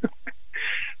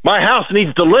 My house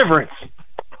needs deliverance.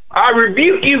 I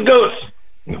rebuke you, ghosts.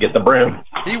 Get the broom.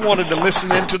 He wanted to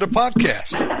listen into the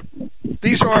podcast.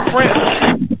 These are our friends.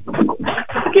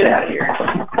 Get out of here.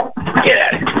 Get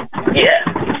out of here. Yeah.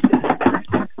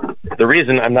 The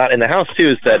reason I'm not in the house, too,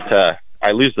 is that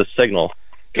I lose the signal.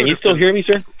 Can you still hear me,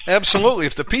 sir? Absolutely.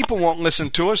 If the people won't listen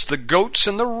to us, the goats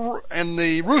and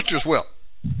the roosters will.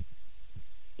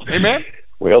 Amen?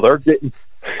 Well, they're getting...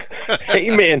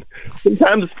 Amen.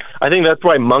 Sometimes I think that's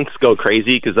why monks go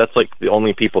crazy, because that's like the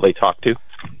only people they talk to.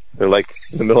 They're like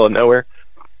in the middle of nowhere.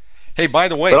 Hey, by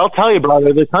the way... But I'll tell you,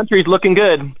 brother, the country's looking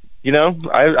good. You know,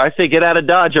 I say get out of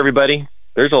Dodge, everybody.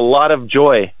 There's a lot of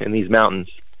joy in these mountains.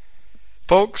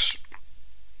 Folks,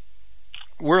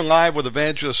 we're live with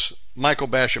evangelist Michael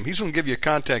Basham. He's going to give you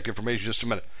contact information in just a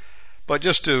minute. But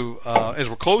just to, as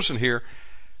we're closing here,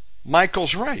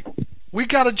 Michael's right. We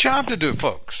got a job to do,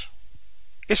 folks.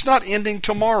 It's not ending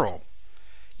tomorrow.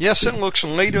 Yes, it looks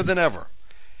later than ever.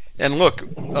 And look,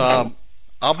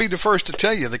 I'll be the first to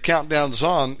tell you the countdown's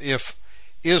on if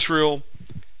Israel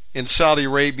and Saudi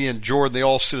Arabia and Jordan, they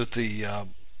all sit at the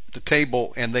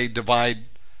table and they divide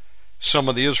some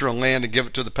of the Israel land and give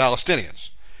it to the Palestinians.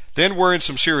 Then we're in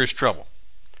some serious trouble.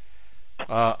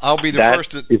 I'll be the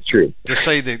first to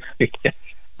say that,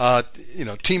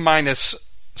 T-minus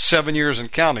 7 years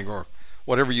and counting, or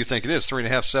whatever you think it is, 3.5,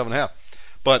 7.5.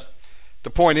 But the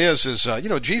point is,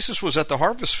 Jesus was at the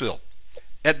harvest field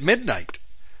at midnight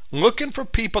looking for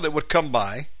people that would come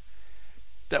by,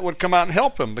 that would come out and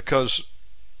help him, because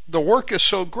the work is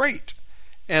so great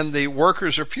and the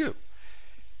workers are few.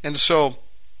 And so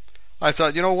I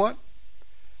thought, you know what?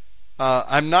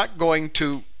 I'm not going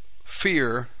to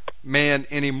fear man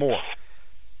anymore.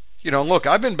 Look,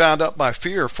 I've been bound up by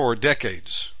fear for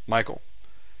decades, Michael.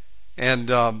 And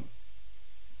the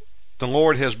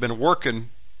Lord has been working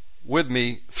with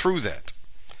me through that.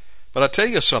 But I'll tell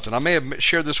you something. I may have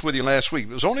shared this with you last week.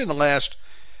 It was only in the last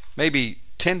maybe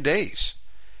 10 days.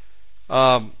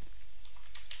 And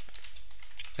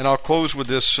I'll close with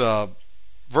this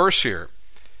verse here.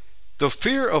 The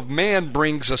fear of man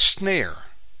brings a snare.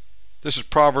 This is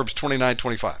Proverbs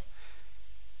 29:25.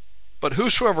 But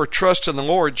whosoever trusts in the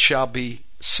Lord shall be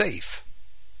safe.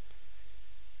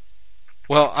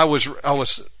 Well,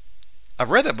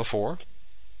 I've read that before,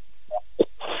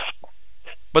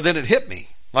 but then it hit me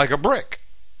like a brick.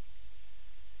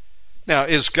 Now,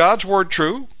 is God's word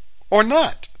true or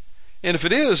not? And if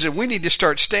it is, then we need to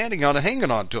start standing on and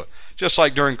hanging on to it. Just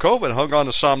like during COVID, hung on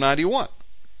to Psalm 91.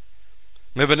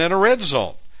 Living in a red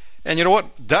zone. And you know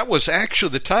what? That was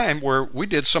actually the time where we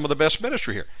did some of the best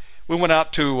ministry here. We went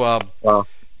out to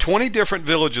 20 different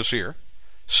villages here.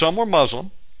 Some were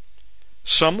Muslim,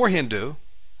 some were Hindu,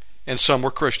 and some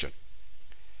were Christian.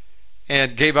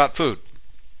 And gave out food.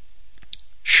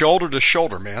 Shoulder to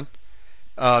shoulder, man.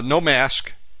 No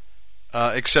mask,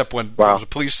 except when there was a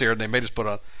police there and they made us put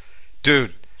on.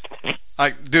 Dude,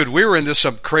 we were in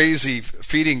some crazy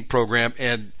feeding program,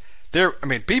 and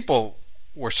people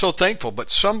were so thankful, but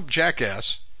some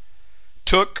jackass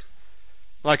took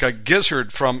like a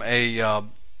gizzard from a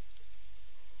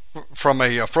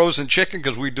frozen chicken,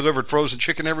 because we delivered frozen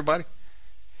chicken to everybody,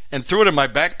 and threw it in my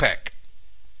backpack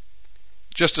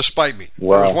just to spite me.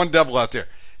 Wow. There was one devil out there.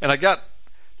 And I got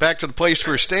back to the place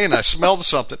we were staying, I smelled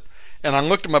something, and I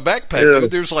looked at my backpack. Dude,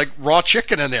 there was like raw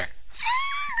chicken in there.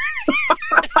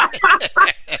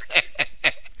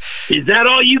 Is that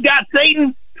all you got,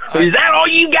 Satan? Is that all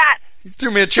you got? He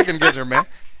threw me a chicken gizzard, man.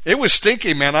 It was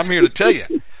stinky, man. I'm here to tell you.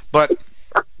 But,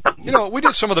 we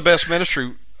did some of the best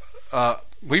ministry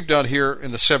we've done here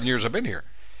in the 7 years I've been here.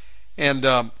 And,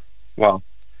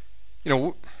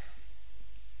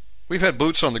 we've had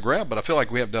boots on the ground, but I feel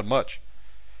like we haven't done much.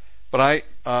 But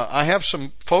I have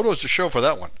some photos to show for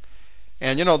that one.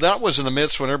 And, that was in the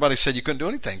midst when everybody said you couldn't do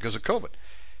anything because of COVID.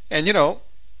 And,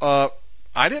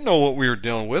 I didn't know what we were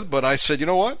dealing with, but I said, you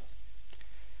know what?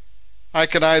 I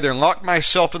could either lock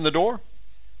myself in the door,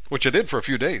 which I did for a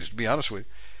few days, to be honest with you,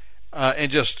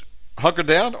 and just hunker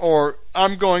down, or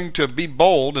I'm going to be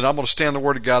bold and I'm going to stand the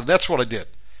Word of God. That's what I did.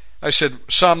 I said,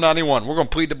 Psalm 91, we're going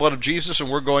to plead the blood of Jesus and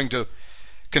we're going to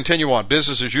continue on,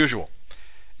 business as usual.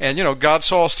 And, God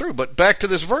saw us through. But back to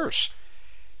this verse.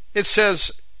 It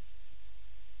says,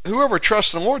 whoever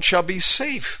trusts in the Lord shall be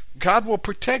safe. God will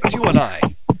protect you and I.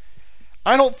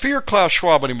 I don't fear Klaus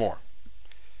Schwab anymore.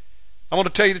 I want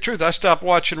to tell you the truth. I stopped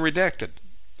watching Redacted.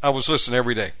 I was listening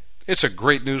every day. It's a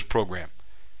great news program.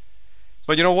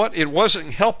 But you know what? It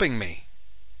wasn't helping me.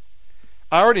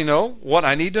 I already know what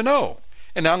I need to know.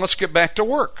 And now let's get back to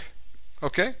work.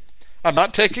 Okay? I'm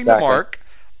not taking the mark.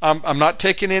 I'm not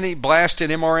taking any blasted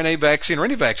mRNA vaccine or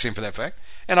any vaccine for that fact.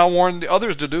 And I warn the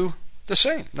others to do the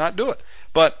same, not do it.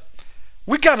 But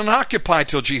we got to occupy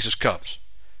till Jesus comes.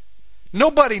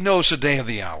 Nobody knows the day of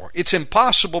the hour. It's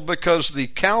impossible because the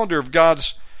calendar of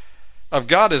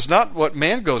God is not what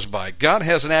man goes by. God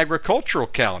has an agricultural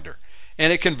calendar,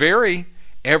 and it can vary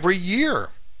every year.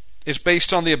 It's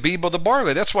based on the Abib of the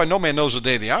barley. That's why no man knows the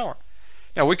day of the hour.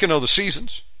 Now, we can know the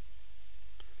seasons.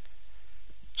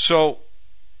 So,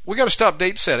 we got to stop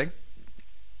date setting.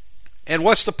 And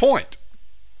what's the point?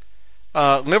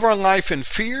 Live our life in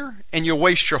fear, and you'll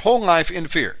waste your whole life in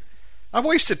fear. I've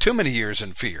wasted too many years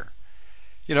in fear.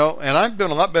 And I'm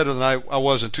doing a lot better than I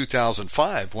was in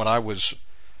 2005 when I was,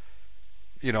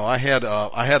 I had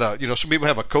some people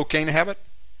have a cocaine habit.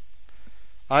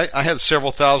 I had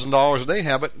several $1,000s a day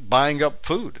habit buying up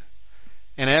food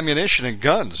and ammunition and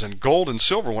guns and gold and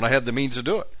silver when I had the means to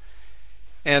do it.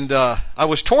 And I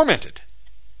was tormented.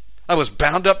 I was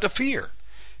bound up to fear.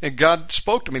 And God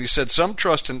spoke to me and He said, some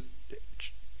trust in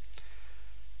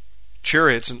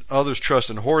chariots and others trust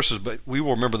in horses, but we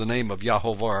will remember the name of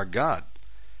Yahovah our God.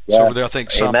 It's over there, I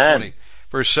think, Psalm 20,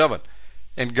 verse 7.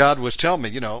 And God was telling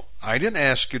me, I didn't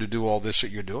ask you to do all this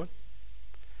that you're doing.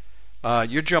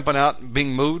 You're jumping out and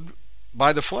being moved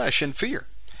by the flesh in fear.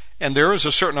 And there is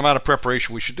a certain amount of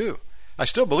preparation we should do. I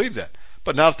still believe that,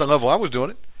 but not at the level I was doing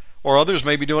it, or others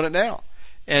may be doing it now.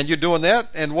 And you're doing that,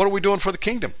 and what are we doing for the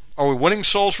kingdom? Are we winning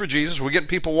souls for Jesus? Are we getting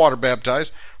people water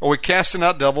baptized? Are we casting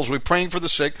out devils? Are we praying for the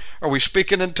sick? Are we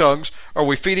speaking in tongues? Are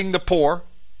we feeding the poor,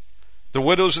 the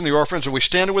widows and the orphans? Are we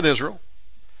standing with Israel?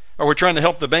 Are we trying to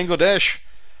help the Bangladesh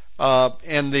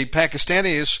and the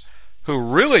Pakistanis who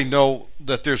really know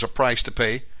that there's a price to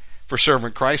pay for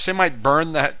serving Christ? They might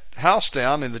burn that house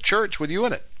down in the church with you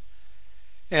in it.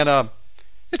 And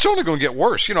it's only going to get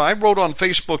worse. I wrote on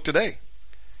Facebook today.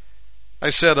 I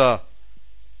said,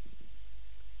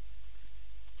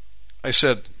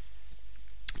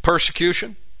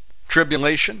 persecution,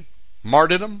 tribulation,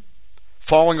 martyrdom,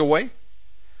 falling away.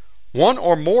 One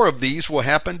or more of these will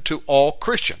happen to all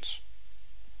Christians.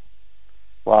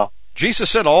 Wow. Jesus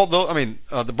said,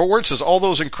 the word says, all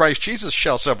those in Christ Jesus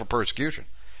shall suffer persecution.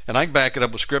 And I can back it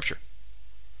up with Scripture.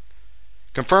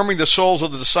 Confirming the souls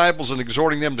of the disciples and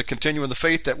exhorting them to continue in the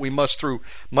faith that we must through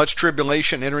much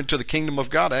tribulation enter into the kingdom of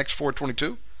God, Acts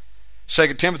 4:22.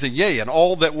 2 Timothy, yea, and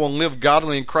all that will live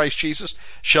godly in Christ Jesus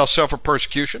shall suffer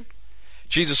persecution.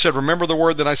 Jesus said, remember the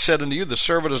word that I said unto you, the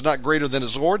servant is not greater than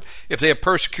his Lord. If they have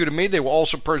persecuted me, they will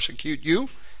also persecute you.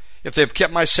 If they have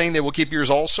kept my saying, they will keep yours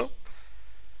also.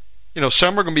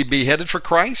 Some are going to be beheaded for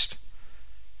Christ.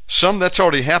 Some that's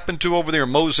already happened to over there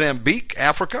in Mozambique,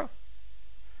 Africa.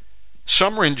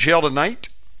 Some are in jail tonight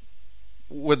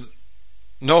with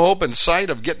no hope in sight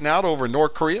of getting out over in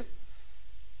North Korea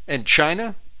and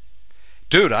China.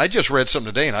 Dude, I just read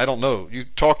something today, and I don't know. You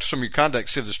talk to some of your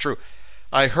contacts, see if it's true.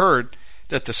 I heard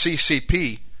that the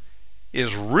CCP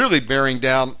is really bearing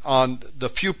down on the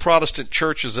few Protestant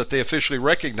churches that they officially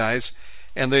recognize,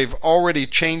 and they've already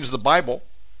changed the Bible,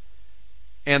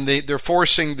 and they're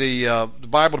forcing the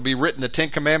Bible to be written. The Ten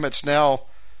Commandments now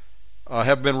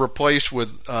have been replaced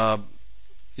with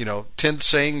 10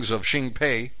 sayings of Xing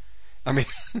Pei.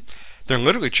 They're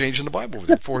literally changing the Bible.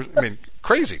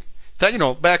 Crazy.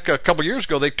 That, back a couple years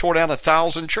ago, they tore down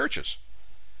 1,000 churches.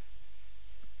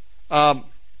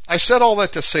 I said all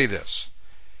that to say this.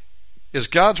 Is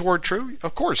God's word true?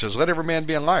 Of course it is. Let every man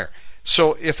be a liar.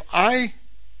 So if I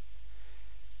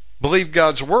believe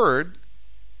God's word,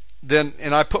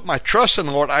 and I put my trust in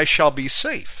the Lord, I shall be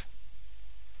safe.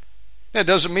 That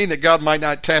doesn't mean that God might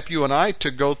not tap you and I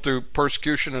to go through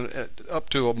persecution up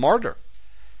to a martyr.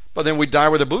 But then we die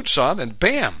with the boots on, and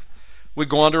bam, we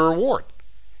go on to reward.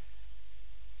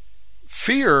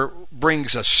 Fear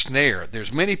brings a snare.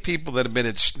 There's many people that have been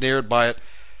ensnared by it.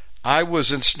 I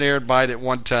was ensnared by it at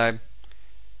one time,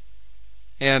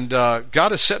 and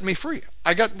God has set me free.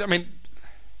 I got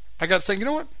to think, you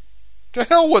know what? To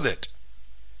hell with it.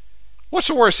 What's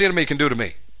the worst the enemy can do to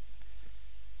me?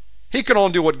 He can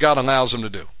only do what God allows him to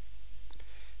do.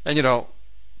 And,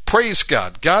 praise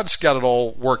God. God's got it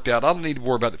all worked out. I don't need to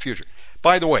worry about the future.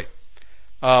 By the way,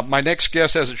 my next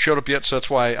guest hasn't showed up yet, so that's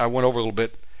why I went over a little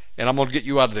bit. And I'm going to get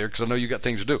you out of there because I know you got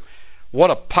things to do. What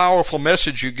a powerful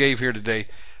message you gave here today,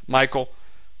 Michael.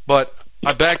 But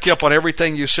I back you up on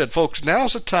everything you said. Folks,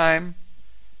 now's the time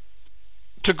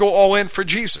to go all in for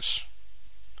Jesus.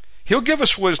 He'll give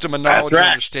us wisdom and knowledge and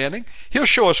understanding. He'll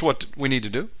show us what we need to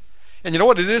do. And you know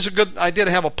what? It is a good idea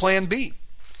to have a plan B.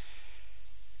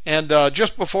 And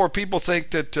just before people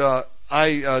think that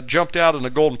I jumped out in a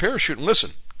golden parachute, and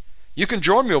listen, you can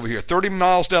join me over here. 30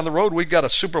 miles down the road, we've got a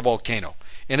super volcano,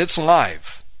 and it's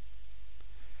live.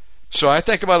 So I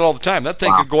think about it all the time. That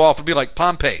thing could go off and be like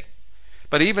Pompeii.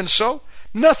 But even so,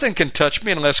 nothing can touch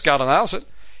me unless God allows it.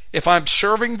 If I'm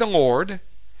serving the Lord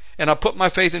and I put my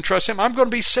faith and trust Him, I'm going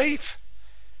to be safe.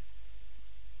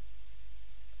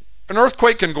 An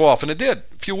earthquake can go off, and it did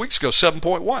a few weeks ago,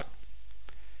 7.1.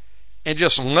 And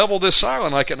just level this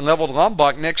island like it leveled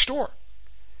Lombok next door.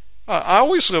 I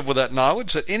always live with that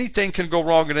knowledge that anything can go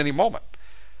wrong at any moment.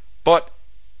 But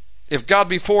if God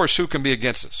be for us, who can be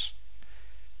against us?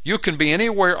 You can be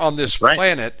anywhere on this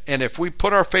planet, and if we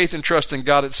put our faith and trust in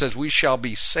God, it says we shall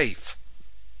be safe.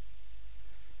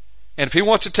 And if He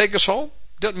wants to take us home,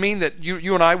 doesn't mean that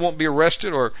you and I won't be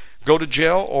arrested or go to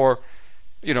jail or,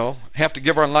 have to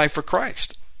give our life for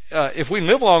Christ. If we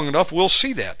live long enough, we'll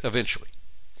see that eventually.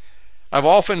 I've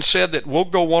often said that we'll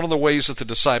go one of the ways that the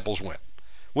disciples went.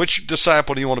 Which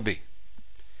disciple do you want to be?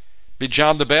 Be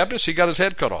John the Baptist? He got his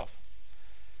head cut off.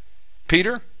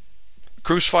 Peter,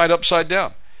 crucified upside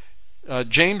down.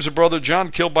 James, the brother of John,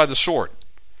 killed by the sword.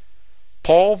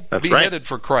 Paul, beheaded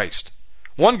for Christ.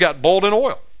 One got boiled in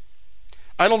oil.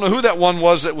 I don't know who that one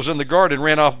was that was in the garden and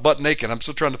ran off butt naked. I'm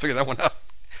still trying to figure that one out.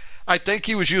 I think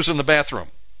he was using the bathroom.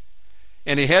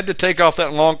 And he had to take off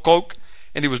that long cloak,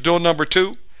 and he was doing number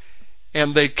 2.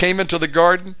 And they came into the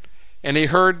garden, and he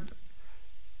heard,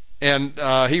 and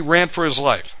he ran for his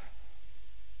life.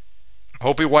 I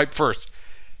hope he wiped first.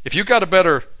 If you got a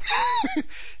better,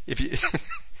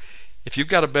 if you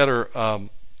got a better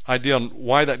idea on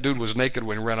why that dude was naked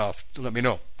when he ran off, let me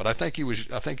know. But I think he was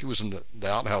in the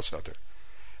outhouse out there.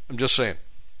 I'm just saying.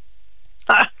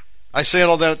 I say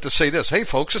all that to say this. Hey,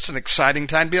 folks, it's an exciting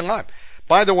time to be alive.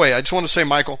 By the way, I just want to say,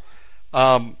 Michael,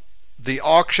 the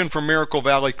auction for Miracle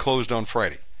Valley closed on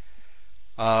Friday.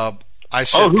 I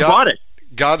said, who bought it?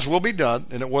 God's will be done,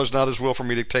 and it was not His will for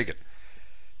me to take it.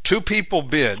 2 people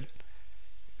bid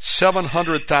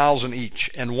 $700,000 each,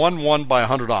 and one won by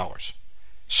 $100.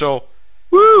 So,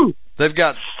 woo! They've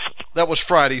got, that was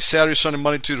Friday, Saturday, Sunday,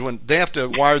 Monday, Tuesday. When they have to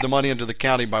wire the money into the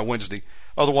county by Wednesday.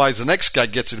 Otherwise, the next guy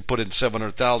gets it to put in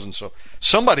 $700,000. So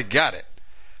somebody got it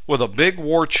with a big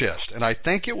war chest, and I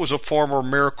think it was a former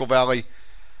Miracle Valley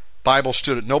Bible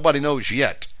student. Nobody knows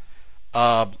yet.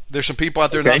 There's some people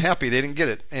out there not happy they didn't get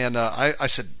it, and I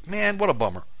said, man, what a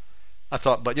bummer. I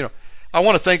thought, but I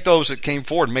want to thank those that came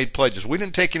forward and made pledges. We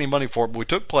didn't take any money for it, but we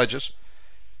took pledges,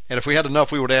 and if we had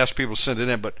enough, we would ask people to send it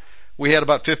in. But we had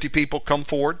about 50 people come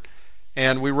forward,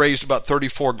 and we raised about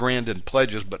 $34,000 in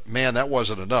pledges. But man, that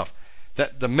wasn't enough.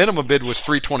 That the minimum bid was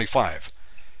 $325,000,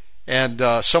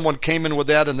 and someone came in with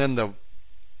that, and then the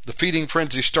feeding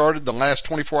frenzy started. The last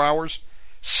 24 hours,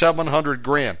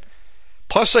 $700,000.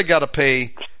 Plus, they got to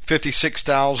pay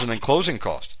 $56,000 in closing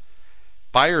cost,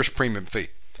 buyer's premium fee.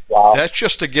 Wow. That's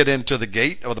just to get into the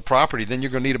gate of the property. Then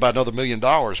you're going to need about another $1 million.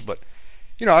 But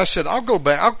I said, I'll go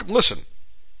back. Listen,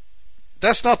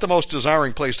 that's not the most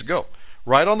desiring place to go.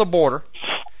 Right on the border,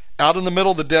 out in the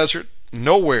middle of the desert,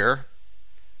 nowhere,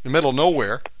 in the middle of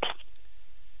nowhere,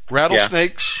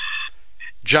 rattlesnakes,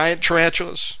 giant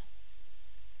tarantulas,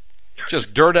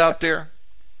 just dirt out there.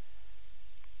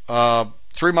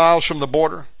 3 miles from the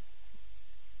border.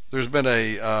 There's been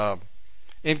a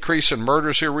increase in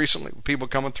murders here recently, people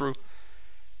coming through.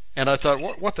 And I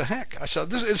thought, what the heck? I said,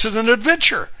 this is an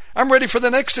adventure. I'm ready for the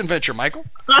next adventure, Michael.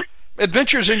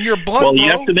 Adventure's in your blood, Well, bro.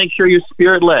 you have to make sure you're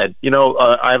spirit-led.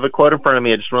 I have a quote in front of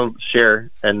me I just want to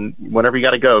share, and whenever you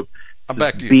got to go, I'm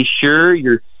back to you.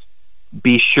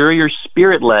 Be sure you're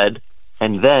spirit-led,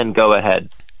 and then go ahead.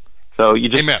 So you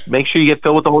just make sure you get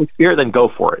filled with the Holy Spirit, then go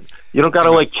for it. You don't got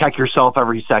to check yourself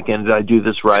every second. Did I do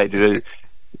this right?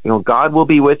 God will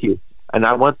be with you. And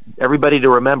I want everybody to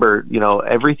remember,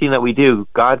 everything that we do,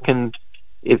 God can,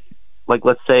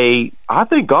 let's say, I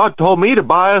think God told me to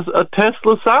buy a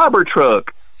Tesla Cybertruck.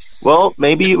 Well,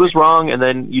 maybe it was wrong, and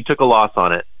then you took a loss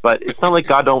on it. But it's not like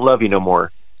God don't love you no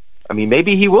more. I mean,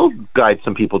 maybe He will guide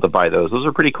some people to buy those. Those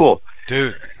are pretty cool.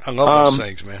 Dude, I love those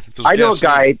things, man. I know a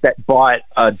guy that bought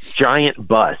a giant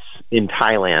bus in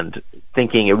Thailand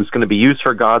thinking it was going to be used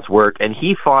for God's work, and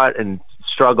he fought and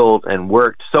struggled and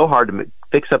worked so hard to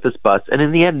fix up this bus, and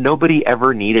in the end, nobody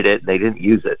ever needed it. They didn't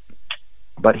use it.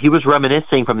 But he was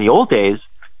reminiscing from the old days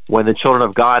when the children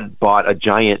of God bought a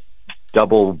giant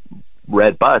double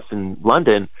red bus in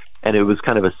London, and it was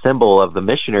kind of a symbol of the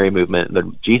missionary movement,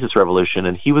 the Jesus Revolution,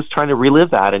 and he was trying to relive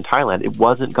that in Thailand. It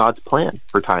wasn't God's plan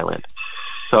for Thailand.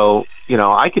 So,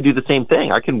 I could do the same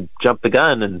thing. I can jump the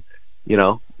gun, and,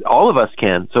 all of us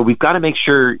can. So we've got to make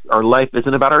sure our life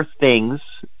isn't about our things.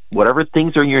 Whatever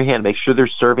things are in your hand, make sure they're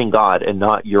serving God and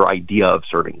not your idea of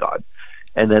serving God.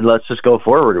 And then let's just go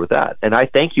forward with that. And I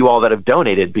thank you all that have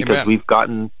donated, because Amen. we've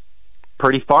gotten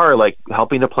pretty far, like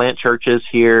helping to plant churches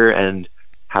here and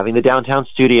having the downtown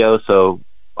studio. So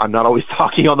I'm not always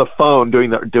talking on the phone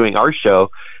doing our show,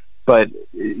 but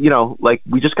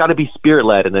we just got to be spirit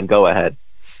led and then go ahead.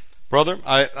 Brother,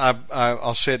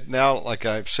 I'll say it now, like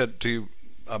I've said to you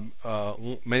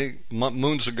many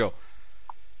moons ago.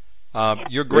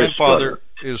 Your grandfather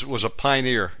was a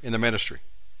pioneer in the ministry.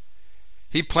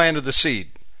 He planted the seed.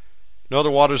 No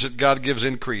other waters that God gives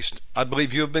increased. I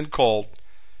believe you have been called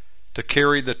to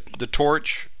carry the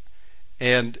torch,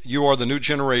 and you are the new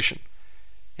generation.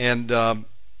 And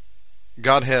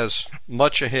God has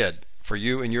much ahead for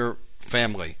you and your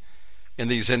family in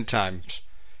these end times.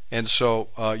 And so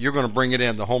you're going to bring it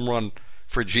in, the home run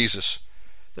for Jesus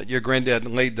that your granddad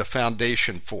laid the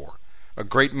foundation for. A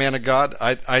great man of God.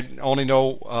 I only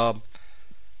know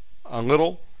a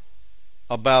little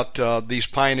about these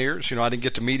pioneers. I didn't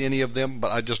get to meet any of them,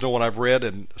 but I just know what I've read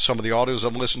and some of the audios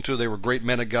I've listened to. They were great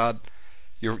men of God.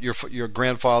 Your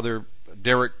grandfather,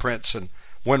 Derek Prince, and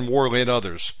Win Worley and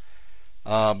others.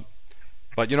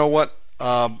 But you know what?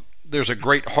 There's a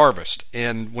great harvest,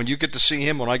 and when you get to see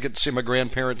him, when I get to see my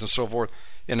grandparents and so forth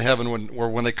in heaven,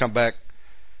 when they come back,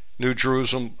 New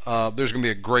Jerusalem, there's going to be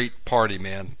a great party,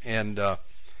 man, and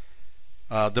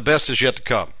the best is yet to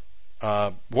come.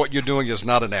 What you're doing is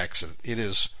not an accident. It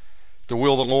is the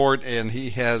will of the Lord, and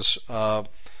He has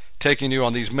taken you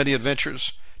on these many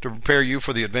adventures to prepare you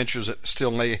for the adventures that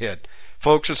still lay ahead.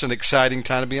 Folks, it's an exciting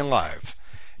time to be alive,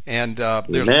 and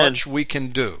there's much we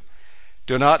can do.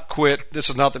 Do not quit.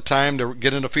 This is not the time to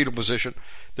get in a fetal position.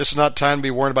 This is not time to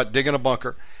be worried about digging a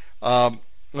bunker.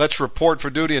 Let's report for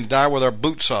duty and die with our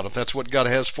boots on, if that's what God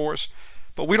has for us.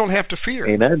 But we don't have to fear.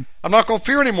 Amen. I'm not going to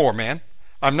fear anymore, man.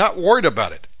 I'm not worried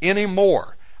about it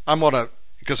anymore.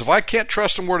 Because if I can't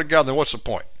trust the Word of God, then what's the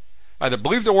point? Either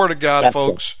believe the Word of God, that's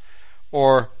folks,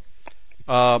 or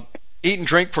eat and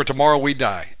drink, for tomorrow we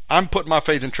die. I'm putting my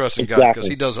faith and trust in God, because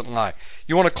He doesn't lie.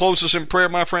 You want to close us in prayer,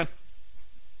 my friend?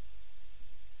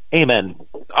 Amen.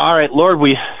 All right, Lord,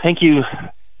 we thank you.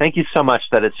 Thank you so much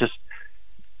that it's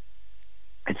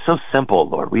so simple,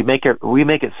 Lord. We make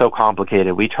it so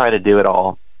complicated. We try to do it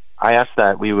all. I ask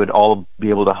that we would all be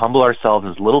able to humble ourselves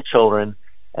as little children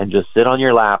and just sit on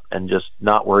your lap and just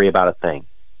not worry about a thing.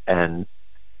 And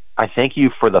I thank you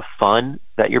for the fun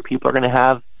that your people are going to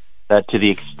have, that to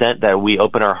the extent that we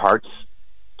open our hearts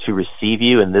to receive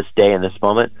you in this day and this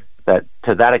moment, that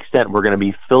to that extent we're going to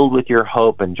be filled with your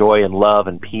hope and joy and love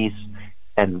and peace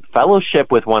and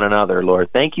fellowship with one another,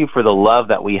 Lord. Thank you for the love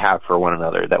that we have for one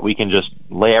another, that we can just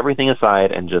lay everything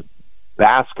aside and just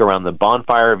bask around the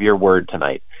bonfire of your word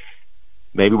tonight.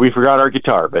 Maybe we forgot our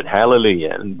guitar, but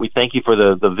hallelujah. And we thank you for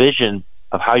the vision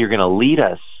of how you're going to lead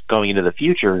us going into the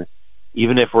future,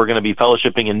 even if we're going to be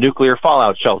fellowshipping in nuclear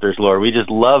fallout shelters, Lord. We just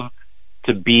love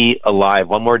to be alive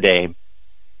one more day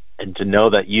and to know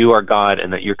that you are God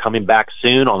and that you're coming back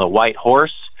soon on a white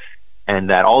horse, and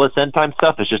that all this end time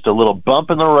stuff is just a little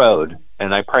bump in the road.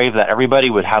 And I pray that everybody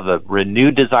would have a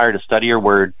renewed desire to study your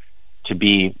word, to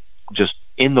be just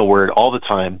in the word all the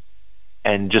time,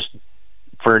 and just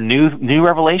for new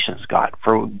revelations, God,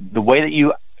 for the way that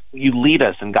you lead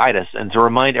us and guide us, and to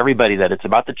remind everybody that it's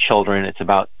about the children. It's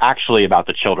actually about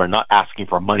the children, not asking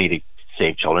for money to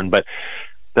save children, but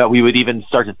that we would even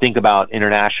start to think about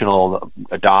international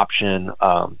adoption.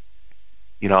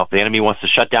 If the enemy wants to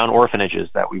shut down orphanages,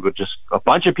 that we would a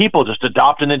bunch of people just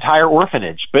adopt an entire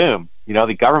orphanage. Boom.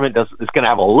 The government is going to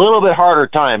have a little bit harder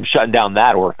time shutting down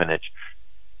that orphanage.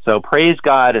 So praise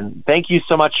God, and thank you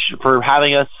so much for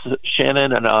having us,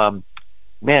 Shannon. And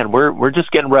man, we're just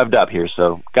getting revved up here.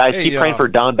 So guys, keep praying for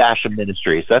Don Basham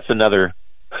Ministries. That's another,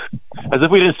 as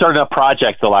if we didn't start enough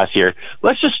projects the last year.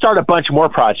 Let's just start a bunch more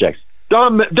projects.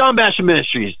 Don Basham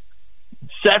Ministries,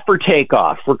 set for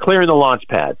takeoff. We're clearing the launch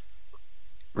pads.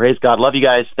 Praise God. Love you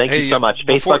guys. Thank you so much.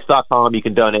 Facebook.com. You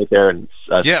can donate there. And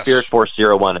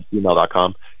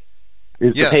spirit401@gmail.com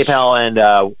is the PayPal and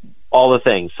all the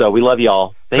things. So we love you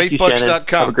all. Thank you, Shannon.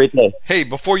 Have a great day. Hey,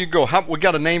 before you go, we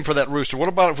got a name for that rooster. What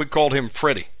about if we called him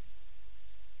Freddie?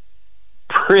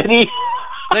 Pretty?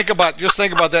 Think about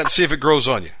that and see if it grows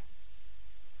on you.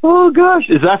 Oh gosh,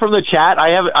 is that from the chat?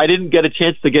 I didn't get a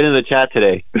chance to get in the chat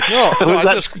today. No,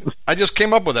 I just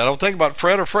came up with that. I was thinking about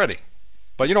Fred or Freddie.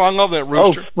 But, I love that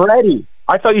rooster. Oh, Freddie.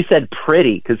 I thought you said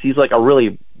pretty, because he's like a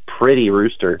really pretty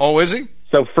rooster. Oh, is he?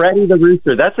 So Freddie the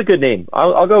rooster, that's a good name.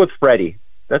 I'll go with Freddie.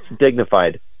 That's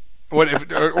dignified. Or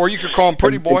you could call him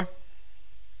Pretty Boy.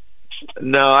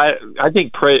 No, I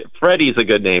think Freddie's a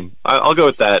good name. I'll go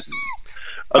with that.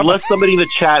 Unless somebody in the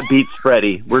chat beats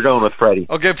Freddie, we're going with Freddie.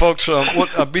 Okay, folks,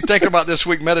 we'll be thinking about this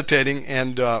week, meditating.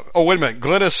 And wait a minute,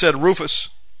 Glennis said Rufus.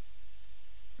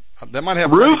 That might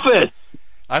have Rufus. Freddie.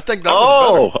 I think that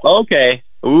was better. Okay.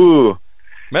 Ooh,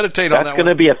 meditate on that. That's going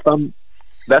to be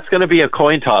That's going to be a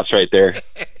coin toss right there.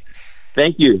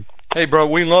 Thank you. Hey, bro,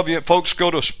 we love you, folks. Go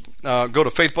to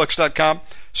faithbucks.com.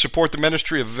 Support the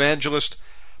ministry of evangelist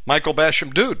Michael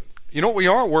Basham. Dude, you know what we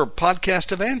are? We're a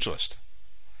podcast evangelist.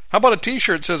 How about a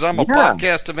T-shirt that says, I'm a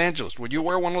podcast evangelist? Would you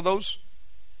wear one of those?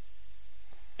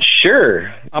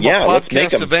 Sure. I'm a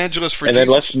podcast evangelist for Jesus. And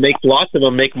then let's make lots of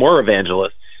them, make more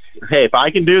evangelists. Hey, if I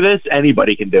can do this,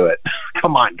 anybody can do it.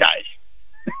 Come on, guys.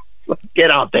 Get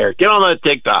out there. Get on the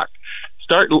TikTok.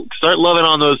 Start loving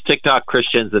on those TikTok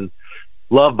Christians and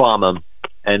love bomb them.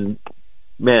 And,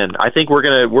 man, I think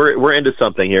we're into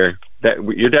something here. That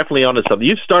you're definitely onto something.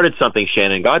 You've started something,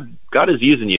 Shannon. God is using you.